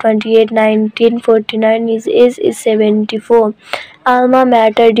July 28, 1949. His age is 74. Alma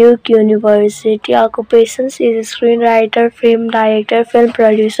mater Duke University. Occupations is screenwriter, film director, film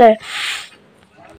producer.